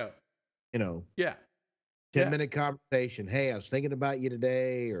 there you go. Yeah. 10-minute conversation. Hey, I was thinking about you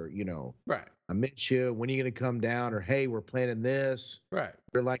today, or, right. I miss you. When are you going to come down? Or, hey, we're planning this. Right.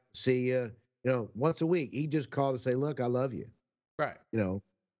 We'd like to see you. Once a week, he just called to say, look, I love you. Right.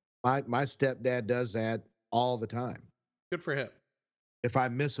 My stepdad does that all the time. Good for him. If I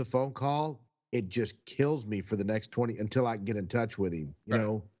miss a phone call, it just kills me for the next 20 until I get in touch with him,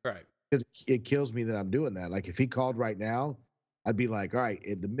 know? Right. Because it kills me that I'm doing that. Like if he called right now, I'd be like, all right,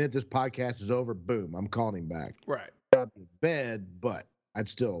 the minute this podcast is over, boom, I'm calling him back. Right. I'd be in bed, but I'd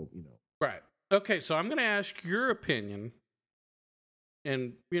still, Right. Okay, so I'm going to ask your opinion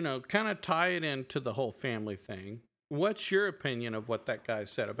and, kind of tie it into the whole family thing. What's your opinion of what that guy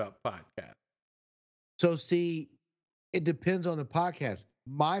said about podcasts? So see, it depends on the podcast.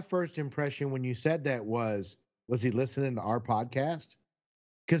 My first impression when you said that was he listening to our podcast?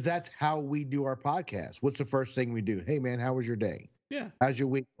 Because that's how we do our podcast. What's the first thing we do? Hey, man, how was your day? Yeah. How's your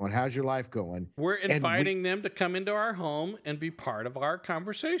week going? How's your life going? We're inviting them to come into our home and be part of our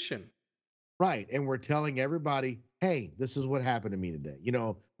conversation. Right. And we're telling everybody, hey, this is what happened to me today.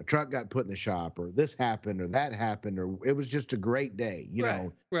 A truck got put in the shop, or this happened, or that happened, or it was just a great day,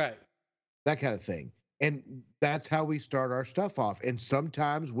 Right. That kind of thing. And that's how we start our stuff off. And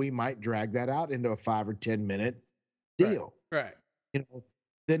sometimes we might drag that out into a 5 or 10 minute deal. Right.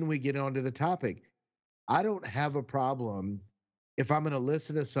 Then we get on to the topic. I don't have a problem if I'm going to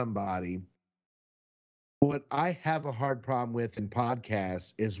listen to somebody. What I have a hard problem with in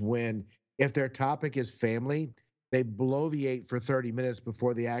podcasts is if their topic is family, they bloviate for 30 minutes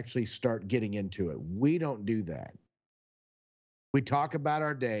before they actually start getting into it. We don't do that. We talk about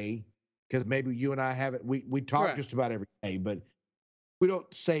our day, because maybe you and I haven't. We talk just about every day, but we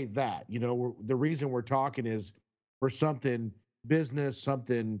don't say that. The reason we're talking is for something business,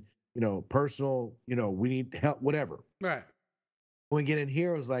 something personal. We need help, whatever. Right. When we get in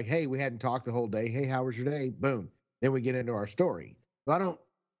here, it was like, hey, we hadn't talked the whole day. Hey, how was your day? Boom. Then we get into our story. So I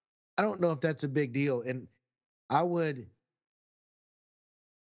don't know if that's a big deal. And I've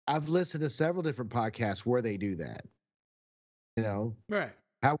listened to several different podcasts where they do that. Right.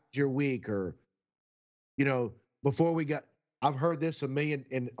 How was your week? Or, I've heard this on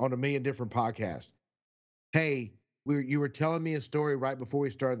a million different podcasts. Hey, you were telling me a story right before we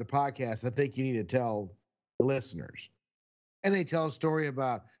started the podcast. I think you need to tell the listeners. And they tell a story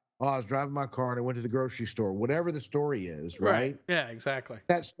about, I was driving my car and I went to the grocery store, whatever the story is, right? Yeah, exactly.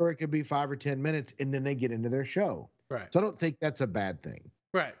 That story could be 5 or 10 minutes, and then they get into their show. Right. So I don't think that's a bad thing.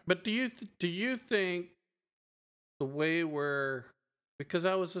 Right. But do you think the way because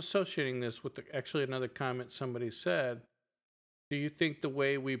I was associating this with actually another comment somebody said, do you think the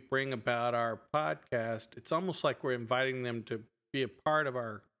way we bring about our podcast, it's almost like we're inviting them to be a part of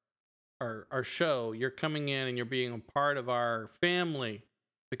our show? You're coming in and you're being a part of our family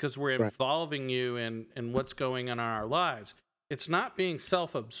because we're involving you in what's going on in our lives. It's not being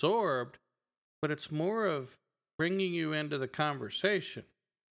self-absorbed, but it's more of bringing you into the conversation.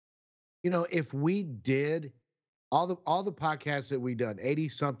 If we did all the podcasts that we've done, 80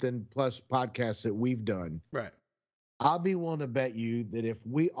 something plus podcasts that we've done, right? I'll be willing to bet you that if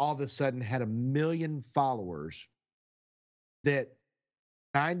we all of a sudden had 1 million followers, that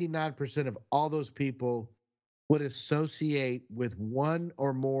 99% of all those people would associate with one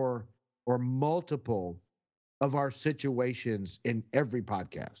or more or multiple of our situations in every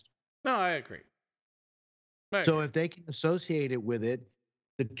podcast. No, I agree. So if they can associate it with it,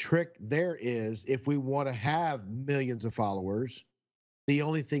 the trick there is, if we want to have millions of followers, the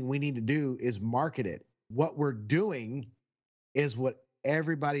only thing we need to do is market it. What we're doing is what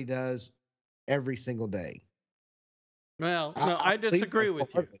everybody does every single day. Well, no, I disagree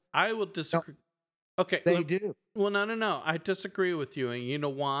with you. I will disagree. No, okay. They do. Well, no. I disagree with you. And you know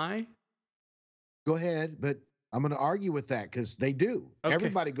why? Go ahead, but I'm going to argue with that because they do. Okay.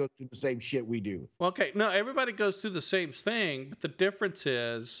 Everybody goes through the same shit we do. Okay. No, everybody goes through the same thing, but the difference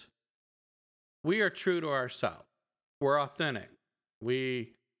is we are true to ourselves. We're authentic.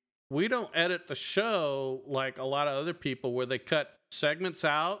 We don't edit the show like a lot of other people where they cut segments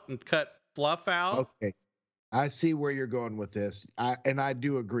out and cut fluff out. Okay. I see where you're going with this. I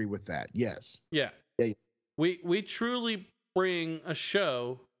do agree with that. Yes. Yeah. Yeah. We truly bring a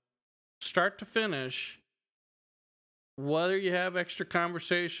show start to finish, whether you have extra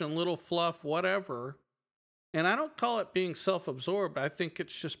conversation, little fluff, whatever. And I don't call it being self-absorbed. I think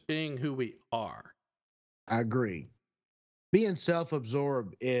it's just being who we are. I agree. Being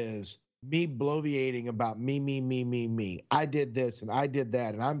self-absorbed is me bloviating about me. I did this and I did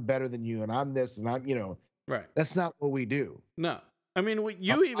that and I'm better than you and I'm this and I'm, Right. That's not what we do. No. I mean,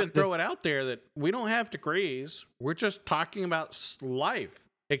 you even throw it out there that we don't have degrees. We're just talking about life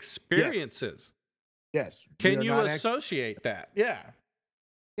experiences. Yes. Can you associate that? Yeah.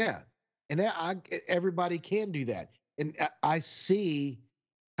 Yeah. And everybody can do that. And I see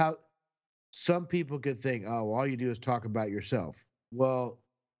how some people could think, oh, all you do is talk about yourself. Well,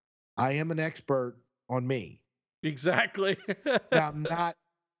 I am an expert on me. Exactly. Now,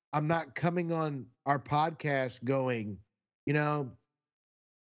 I'm not coming on our podcast going, I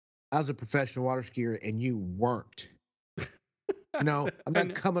was a professional water skier and you weren't. I'm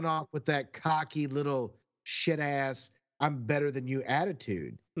not coming off with that cocky little shit ass, I'm better than you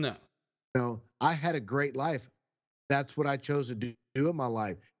attitude. No. I had a great life. That's what I chose to do in my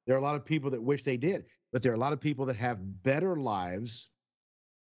life. There are a lot of people that wish they did, but there are a lot of people that have better lives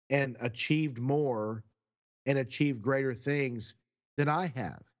and achieved more and achieved greater things than I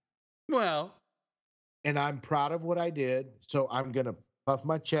have. Well, and I'm proud of what I did. So I'm going to puff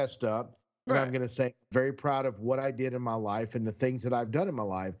my chest up and I'm going to say, very proud of what I did in my life and the things that I've done in my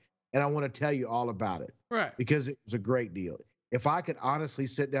life. And I want to tell you all about it. Right. Because it was a great deal. If I could honestly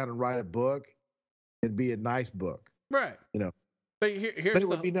sit down and write a book, it'd be a nice book. Right. But it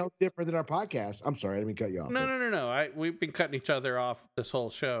would be no different than our podcast. I'm sorry, I didn't cut you off. No. We've been cutting each other off this whole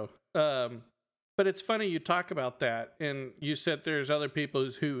show. But it's funny you talk about that, and you said there's other people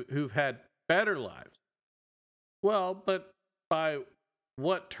who've had better lives. Well, but by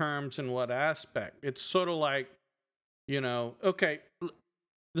what terms and what aspect? It's sort of like, okay,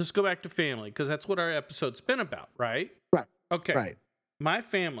 let's go back to family, because that's what our episode's been about, right? Right. Okay. Right. My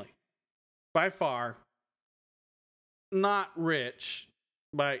family, by far, not rich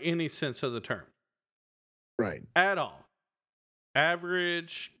by any sense of the term. Right. At all.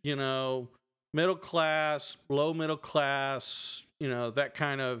 Average, middle class, low middle class, that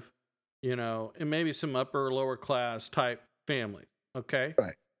kind of, and maybe some upper or lower class type family. Okay?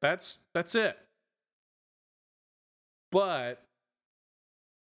 Right. That's it. But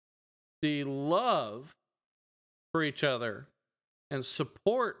the love for each other and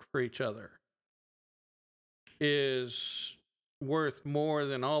support for each other is worth more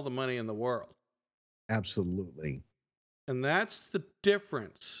than all the money in the world. Absolutely. And that's the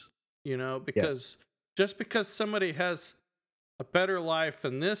difference, because just because somebody has a better life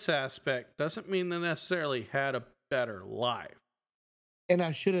in this aspect doesn't mean they necessarily had a better life. And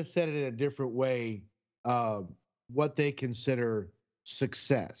I should have said it in a different way, what they consider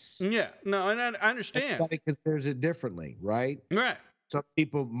success. Yeah, no, and I understand. Everybody considers it differently, right? Right. Some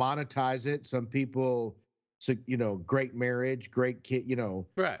people monetize it. Some people, great marriage, great kid,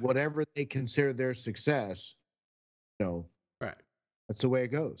 right. Whatever they consider their success, right. That's the way it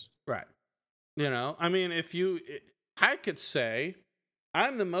goes. Right. I mean, I could say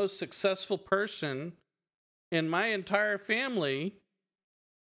I'm the most successful person in my entire family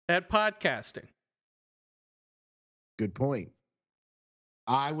at podcasting. Good point.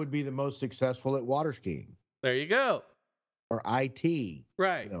 I would be the most successful at water skiing. There you go. Or IT.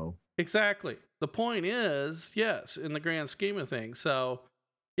 Right. Exactly. The point is, yes, in the grand scheme of things. So,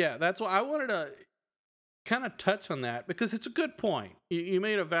 yeah, that's why I wanted to kind of touch on that, because it's a good point. You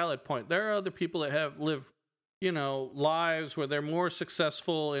made a valid point. There are other people that have lived, lives where they're more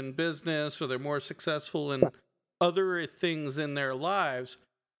successful in business or they're more successful in other things in their lives,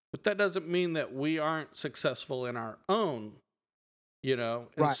 but that doesn't mean that we aren't successful in our own, And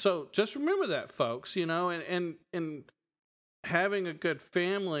right. So just remember that, folks, and having a good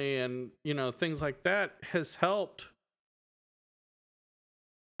family and, things like that has helped,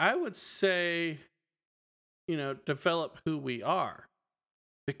 I would say, develop who we are.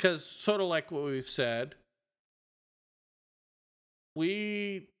 Because sort of like what we've said,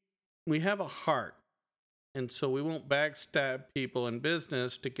 we have a heart. And so we won't backstab people in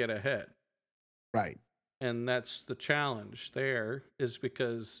business to get ahead. Right. And that's the challenge there, is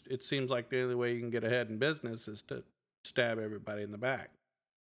because it seems like the only way you can get ahead in business is to stab everybody in the back.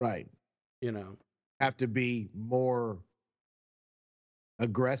 Right. Have to be more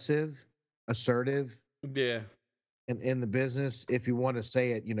aggressive assertive. Yeah. In the business, if you want to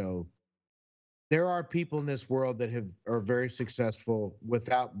say it, there are people in this world that are very successful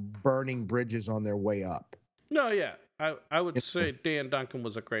without burning bridges on their way up. No, yeah. I would say Dan Duncan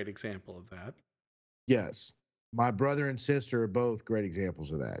was a great example of that. Yes. My brother and sister are both great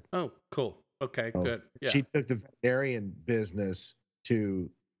examples of that. Oh, cool. Okay, good. Yeah. She took the veterinarian business to,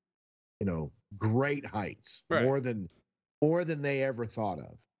 great heights, right. more than they ever thought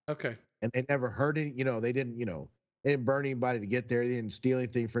of. Okay. And they never heard any, they didn't burn anybody to get there. They didn't steal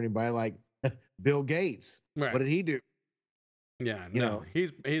anything from anybody, like Bill Gates. Right. What did he do? Yeah,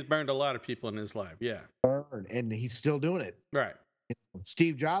 he's burned a lot of people in his life. Yeah. And he's still doing it. Right.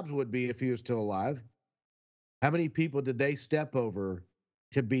 Steve Jobs would be if he was still alive. How many people did they step over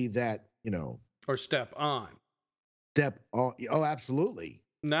to be that, or step on? Step on. Oh, absolutely.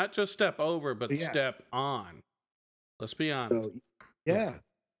 Not just step over, but step on. Let's be honest. So, yeah.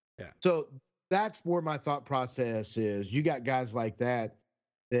 So that's where my thought process is. You got guys like that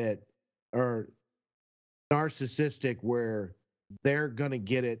are narcissistic, where they're going to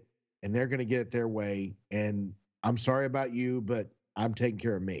get it and they're going to get it their way. And I'm sorry about you, but I'm taking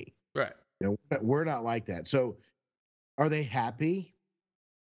care of me. Right. We're not like that. So are they happy?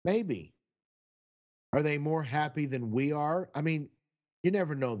 Maybe. Are they more happy than we are? I mean, you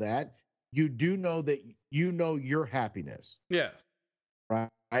never know that. You do know that your happiness. Yes.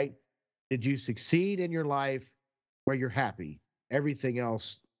 Right? Did you succeed in your life where you're happy? Everything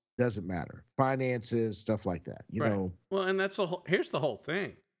else doesn't matter. Finances, stuff like that. You know. Well, and here's the whole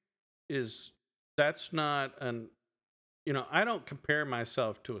thing. Is that's not I don't compare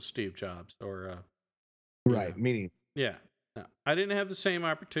myself to a Steve Jobs or right. Meaning. Yeah. No, I didn't have the same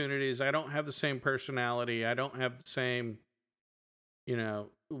opportunities. I don't have the same personality. I don't have the same,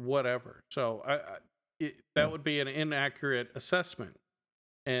 whatever. So that would be an inaccurate assessment.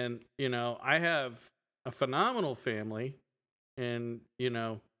 And, I have a phenomenal family, and,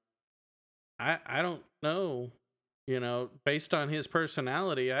 I don't know, based on his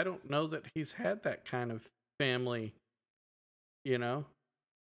personality, I don't know that he's had that kind of family,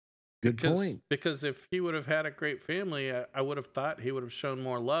 Good point. Because if he would have had a great family, I would have thought he would have shown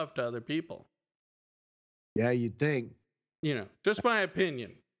more love to other people. Yeah, you'd think. Just my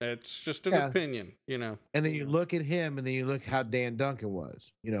opinion. It's just an opinion, And then you look at him, and then you look how Dan Duncan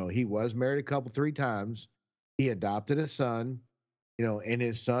was. He was married 3 times. He adopted a son, and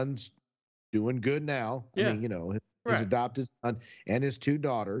his son's doing good now. Yeah. I mean, his adopted son and his 2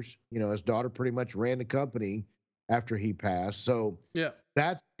 daughters. His daughter pretty much ran the company after he passed. So yeah,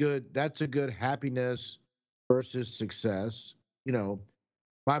 that's good. That's a good happiness versus success.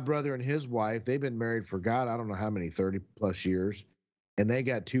 My brother and his wife, they've been married for God, I don't know how many, 30 plus years. And they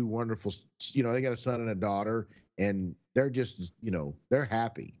got 2 wonderful, they got a son and a daughter, and they're just, they're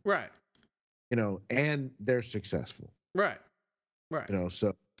happy. Right. And they're successful. Right.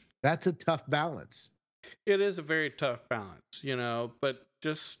 So that's a tough balance. It is a very tough balance, but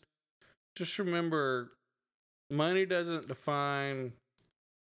just remember, money doesn't define,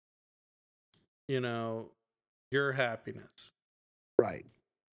 your happiness. Right.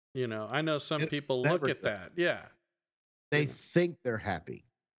 I know some people look at that. Yeah. They think they're happy.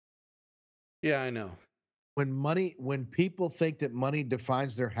 Yeah, I know. When people think that money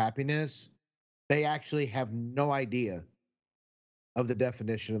defines their happiness, they actually have no idea of the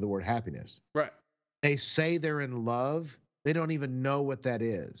definition of the word happiness. Right. They say they're in love. They don't even know what that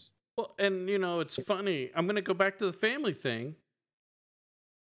is. Well, and it's funny. I'm going to go back to the family thing.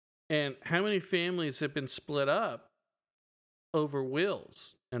 And how many families have been split up over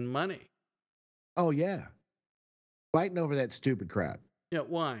wills and money? Oh, yeah. Fighting over that stupid crap. Yeah,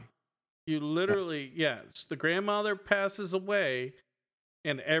 why? You literally, the grandmother passes away,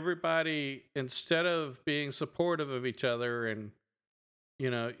 and everybody, instead of being supportive of each other and,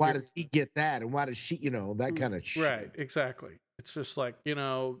 why does he get that? And why does she, that kind of shit. Right, exactly. It's just like,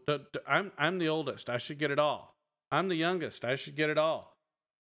 I'm the oldest. I should get it all. I'm the youngest. I should get it all.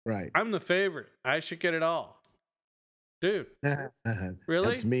 Right. I'm the favorite. I should get it all. Dude. Really?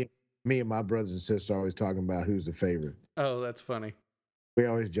 That's me. Me and my brothers and sisters are always talking about who's the favorite. Oh, that's funny. We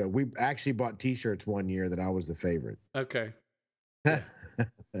always joke. We actually bought T-shirts one year that I was the favorite. Okay. Yeah.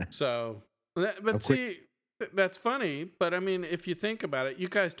 So, that's funny. But I mean, if you think about it, you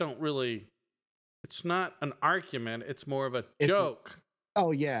guys don't really. It's not an argument. It's more of a joke.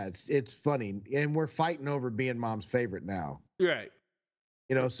 Oh yeah, it's funny, and we're fighting over being mom's favorite now. Right.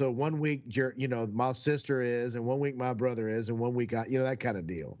 So one week, my sister is, and one week my brother is, and one week that kind of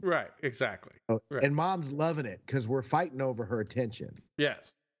deal. Right, exactly. Right. And mom's loving it because we're fighting over her attention.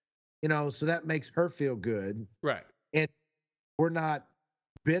 Yes. So that makes her feel good. Right. And we're not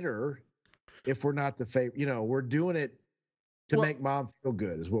bitter if we're not the favorite. You know, we're doing it to make mom feel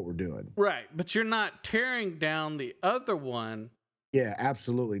good is what we're doing. Right. But you're not tearing down the other one. Yeah,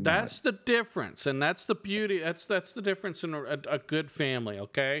 absolutely not. That's the difference. And that's the beauty. That's the difference in a good family.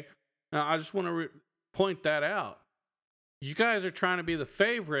 Okay. Now, I just want to point that out. You guys are trying to be the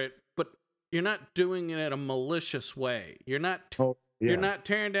favorite, but you're not doing it in a malicious way. You're not you're not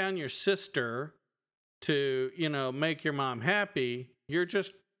tearing down your sister to, you know, make your mom happy. You're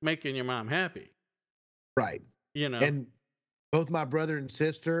just making your mom happy. Right. You know. And both my brother and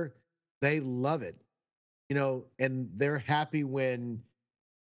sister, they love it. You know, and they're happy when,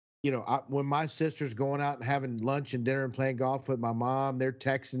 you know, when my sister's going out and having lunch and dinner and playing golf with my mom, they're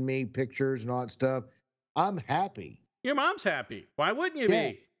texting me pictures and all that stuff. I'm happy. Your mom's happy. Why wouldn't you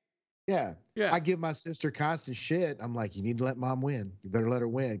be? Yeah. I give my sister constant shit. I'm like, you need to let mom win. You better let her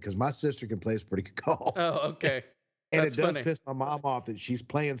win because my sister can play pretty good golf. Oh, okay. And it does piss my mom off that she's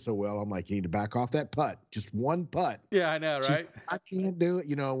playing so well. I'm like, you need to back off that putt. Just one putt. Yeah, I know, right? I can't do it.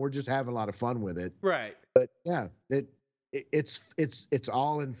 You know, we're just having a lot of fun with it. Right. But yeah, it's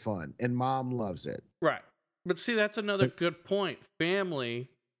all in fun, and mom loves it. Right. But see, that's another good point. Family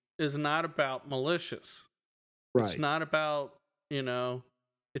is not about malicious. Right. It's not about, you know,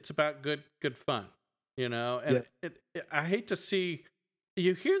 it's about good fun, you know. And I hate to see.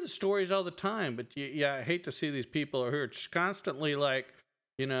 You hear the stories all the time, but I hate to see these people who are just constantly like,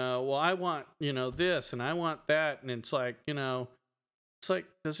 you know, well, I want, you know, this and I want that. And it's like, you know,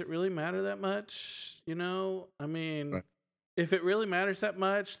 does it really matter that much? You know, I mean, if it really matters that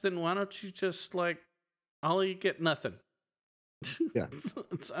much, then why don't you just like, all you get nothing? Yeah.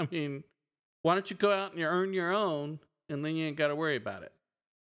 I mean, why don't you go out and you earn your own and then you ain't got to worry about it?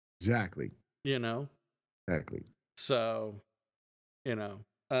 Exactly. You know? Exactly. So, you know,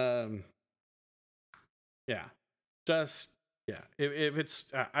 if it's,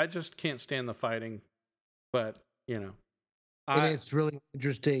 I just can't stand the fighting, but you know, and it's really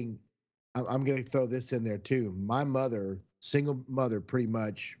interesting. I'm going to throw this in there too. My mother, single mother, pretty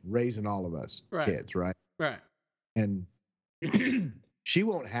much raising all of us kids, right? Right. And she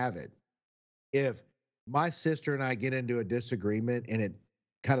won't have it if my sister and I get into a disagreement and it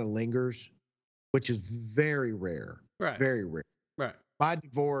kind of lingers, which is very rare. Right. Very rare. Right. My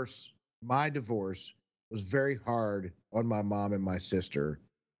divorce was very hard on my mom and my sister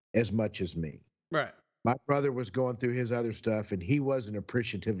as much as me. Right. My brother was going through his other stuff and he wasn't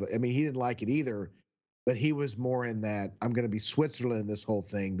appreciative. I mean, he didn't like it either, but he was more in that I'm going to be Switzerland in this whole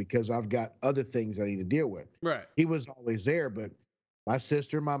thing because I've got other things I need to deal with. Right. He was always there, but my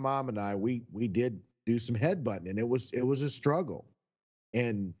sister, my mom, and I, we did do some headbutting, and it was a struggle,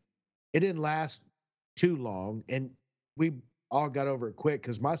 and it didn't last too long, and we all got over it quick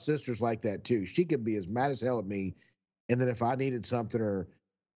because my sister's like that too. She could be as mad as hell at me, and then if I needed something or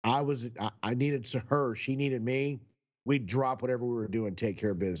I needed her, she needed me, we'd drop whatever we were doing, take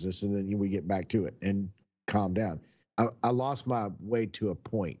care of business, and then we get back to it and calm down. I lost my way to a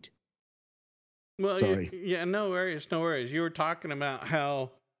point. Well, yeah, no worries. You were talking about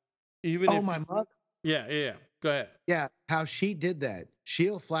how my mother. Yeah. Go ahead. Yeah, how she did that.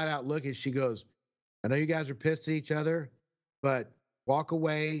 She'll flat out look and she goes, I know you guys are pissed at each other, but walk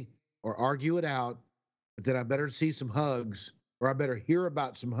away or argue it out. But then I better see some hugs or I better hear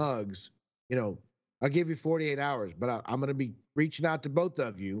about some hugs. You know, I'll give you 48 hours, but I'm going to be reaching out to both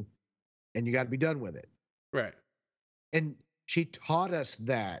of you and you got to be done with it. Right. And she taught us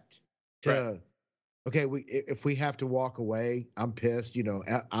that okay, if we have to walk away, I'm pissed. You know,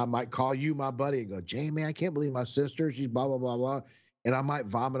 I might call you my buddy and go, Jay, man, I can't believe my sister. She's blah, blah, blah, blah. And I might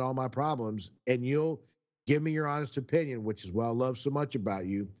vomit all my problems. And you'll give me your honest opinion, which is what I love so much about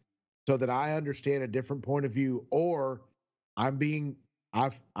you, so that I understand a different point of view, or I'm doing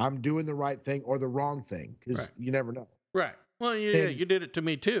the right thing or the wrong thing, because you never know. Right. Well, you did it to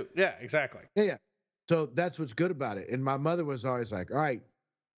me too. Yeah, exactly. Yeah. So that's what's good about it. And my mother was always like, all right,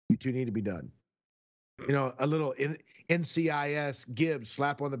 you two need to be done. You know, a little NCIS Gibbs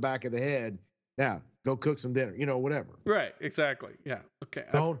slap on the back of the head. Now, go cook some dinner, you know, whatever. Right, exactly. Yeah. Okay.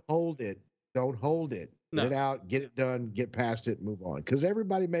 Don't hold it. Don't hold it. No. Get it out, get it done, get past it, move on. Because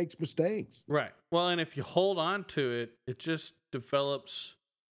everybody makes mistakes. Right. Well, and if you hold on to it, it just develops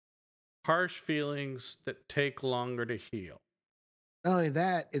harsh feelings that take longer to heal. Not only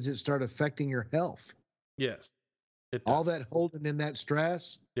that, is it start affecting your health. Yes. All that holding in that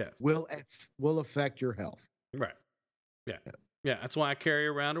stress will affect your health. Right. Yeah. Yeah. That's why I carry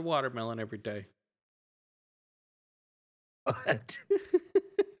around a watermelon every day. What?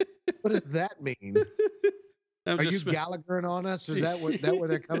 What does that mean? Are you Gallaghering on us? Is that where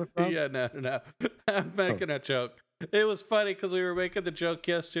they're coming from? Yeah, no. I'm making a joke. It was funny because we were making the joke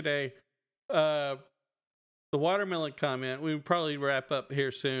yesterday the watermelon comment, we probably wrap up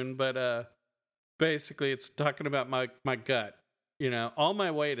here soon, but basically it's talking about my gut. All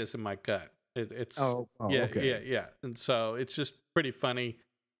my weight is in my gut. It's yeah, okay. yeah. And so it's just pretty funny.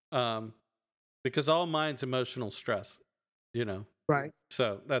 Because all mine's emotional stress, Right.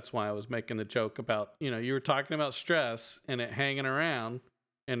 So that's why I was making the joke about, you were talking about stress and it hanging around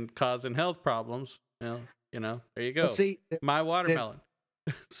and causing health problems. There you go. Well, see, my watermelon.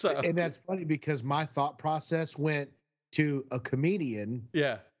 So, and that's funny because my thought process went to a comedian.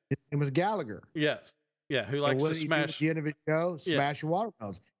 Yeah. His name was Gallagher. Yes. Yeah. Who likes to smash? At the end of his show, smashing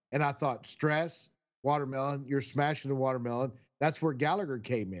watermelons. And I thought, stress, watermelon, you're smashing the watermelon. That's where Gallagher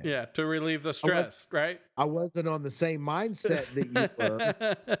came in. Yeah, to relieve the stress, right? I wasn't on the same mindset that you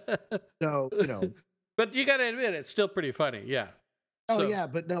were. So, But you got to admit, it's still pretty funny. Yeah. Oh, yeah.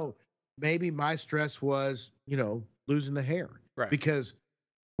 But no, maybe my stress was, losing the hair. Right. Because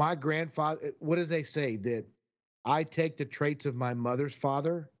my grandfather, what does they say? That I take the traits of my mother's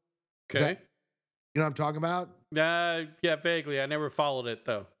father. Okay. You know what I'm talking about? Yeah, vaguely. I never followed it,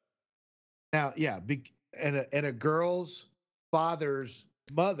 though. Now, yeah. And a girl's father's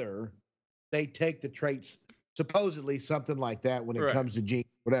mother, they take the traits, supposedly something like that when it comes to genes,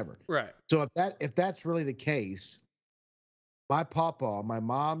 whatever. Right. So if that's really the case, my papa, my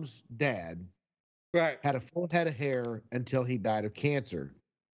mom's dad, had a full head of hair until he died of cancer,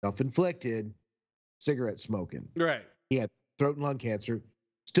 self-inflicted, cigarette smoking. Right. He had throat and lung cancer,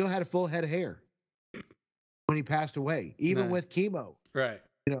 still had a full head of hair when he passed away, even with chemo. Right.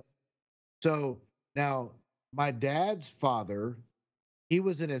 So now my dad's father, he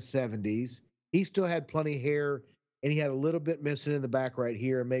was in his 70s. He still had plenty of hair, and he had a little bit missing in the back right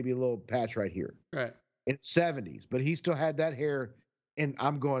here, and maybe a little patch right here. Right. In his 70s, but he still had that hair. And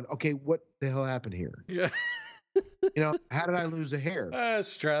I'm going, okay, what the hell happened here? Yeah. How did I lose the hair?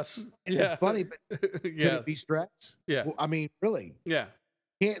 Stress. And it's funny, but could it be stress? Yeah. Well, I mean, really? Yeah.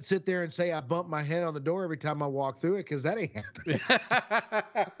 Can't sit there and say I bump my head on the door every time I walk through it because that ain't happening.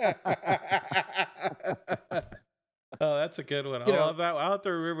 Oh, that's a good one. I love that. I'll have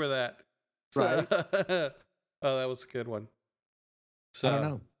to remember that. Right. Oh, that was a good one. So, I don't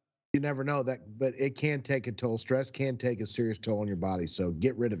know. You never know that, but it can take a toll. Stress can take a serious toll on your body. So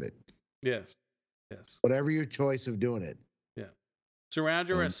get rid of it. Yes. Yes. Whatever your choice of doing it. Yeah. Surround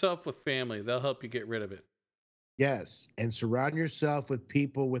yourself with family. They'll help you get rid of it. Yes. And surround yourself with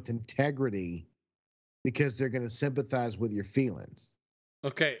people with integrity because they're going to sympathize with your feelings.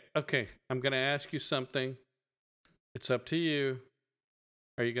 Okay. I'm going to ask you something. It's up to you.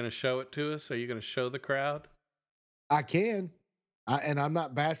 Are you going to show it to us? Are you going to show the crowd? I can. And I'm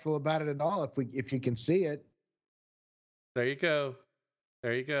not bashful about it at all if you can see it. There you go.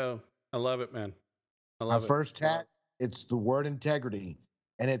 I love it, man. I love it. Our first tat, it's the word integrity,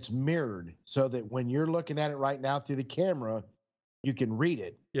 and it's mirrored so that when you're looking at it right now through the camera, you can read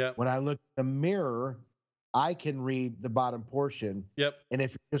it. Yeah. When I look at the mirror, I can read the bottom portion. Yep. And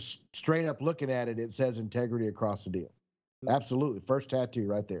if you're just straight up looking at it, it says integrity across the deal. Absolutely. First tattoo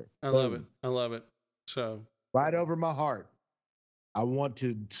right there. I love it. So right over my heart. I want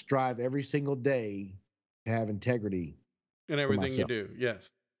to strive every single day to have integrity in everything you do. Yes.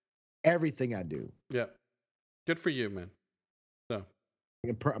 Everything I do. Yeah. Good for you, man. So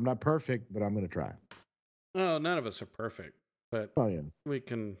I'm not perfect, but I'm going to try. Oh, none of us are perfect, but we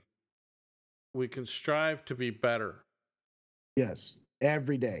can strive to be better. Yes.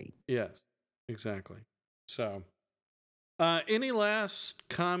 Every day. Yes. Exactly. So, any last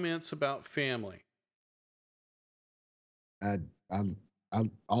comments about family?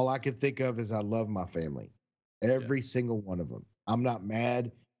 All I can think of is I love my family. Every single one of them. I'm not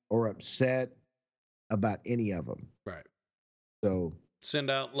mad or upset about any of them. Right. So send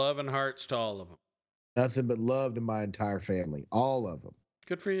out love and hearts to all of them. Nothing but love to my entire family. All of them.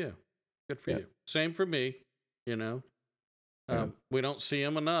 Good for you. Good for you. Same for me, We don't see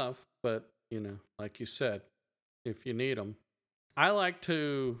them enough, but, like you said, if you need them. I like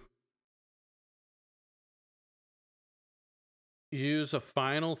to use a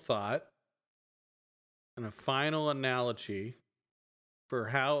final thought and a final analogy for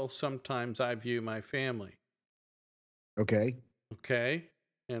how sometimes I view my family. Okay.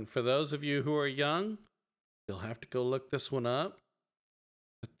 And for those of you who are young, you'll have to go look this one up.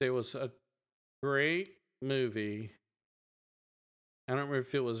 But there was a great movie. I don't remember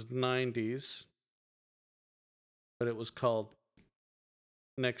if it was 90s, but it was called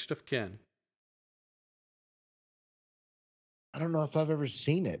Next of Kin. I don't know if I've ever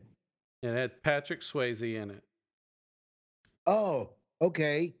seen it. It had Patrick Swayze in it. Oh,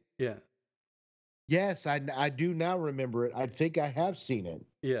 okay. Yeah. Yes, I do now remember it. I think I have seen it.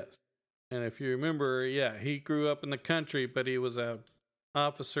 Yes. And if you remember, yeah, he grew up in the country, but he was a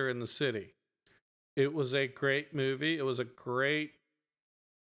officer in the city. It was a great movie. It was a great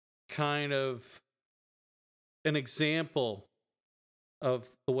kind of an example of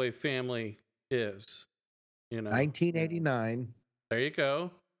the way family is, 1989. There you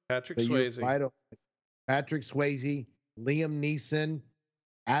go. Patrick Swayze. Right, Patrick Swayze, Liam Neeson,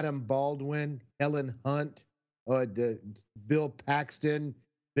 Adam Baldwin, Helen Hunt, Bill Paxton,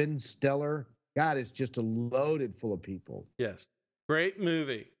 Ben Stiller. God, it's just loaded full of people. Yes. Great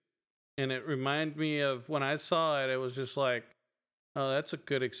movie. And it reminded me of when I saw it, it was just like, oh, that's a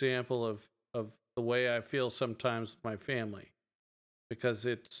good example of the way I feel sometimes with my family. Because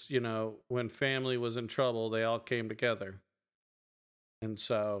it's, when family was in trouble, they all came together. And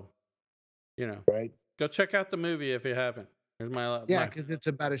so, right. Go check out the movie if you haven't. There's my because it's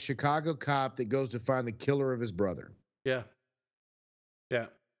about a Chicago cop that goes to find the killer of his brother. Yeah. Yeah.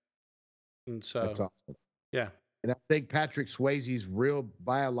 And so that's awesome. Yeah. And I think Patrick Swayze's real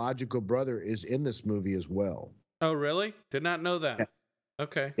biological brother is in this movie as well. Oh, really? Did not know that. Yeah.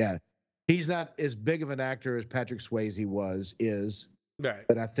 Okay. Yeah. He's not as big of an actor as Patrick Swayze is. Right.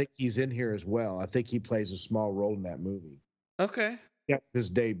 But I think he's in here as well. I think he plays a small role in that movie. Okay. Yeah, his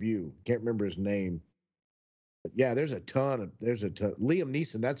debut. Can't remember his name. But yeah, there's a ton. Liam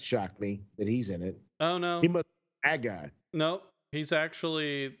Neeson, that shocked me that he's in it. Oh, no. He must be a bad guy. No, he's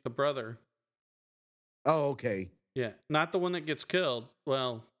actually the brother. Oh, okay. Yeah, not the one that gets killed.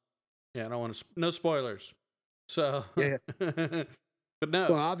 Well, yeah, I don't want to. No spoilers. So, yeah. But no.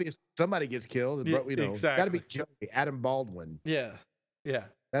 Well, obviously somebody gets killed. Exactly. Got to be Joey, Adam Baldwin. Yeah, yeah.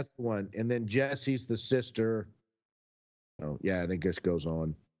 That's the one. And then Jesse's the sister. Oh, yeah, and it just goes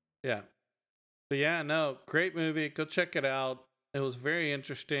on. Yeah. But yeah, no, great movie. Go check it out. It was very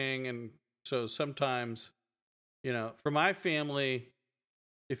interesting. And so sometimes, for my family,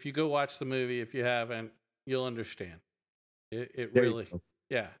 if you go watch the movie, if you haven't, you'll understand. It really,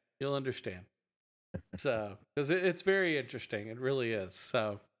 yeah, you'll understand. So, because it's very interesting. It really is.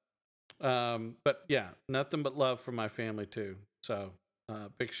 So, but yeah, nothing but love for my family too. So,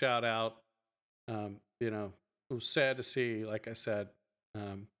 big shout out. It was sad to see, like I said,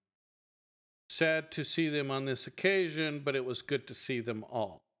 sad to see them on this occasion, but it was good to see them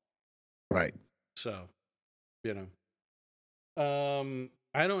all. Right. So,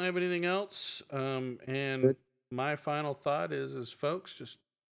 I don't have anything else. And my final thought is folks, just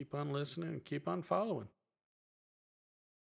keep on listening and keep on following.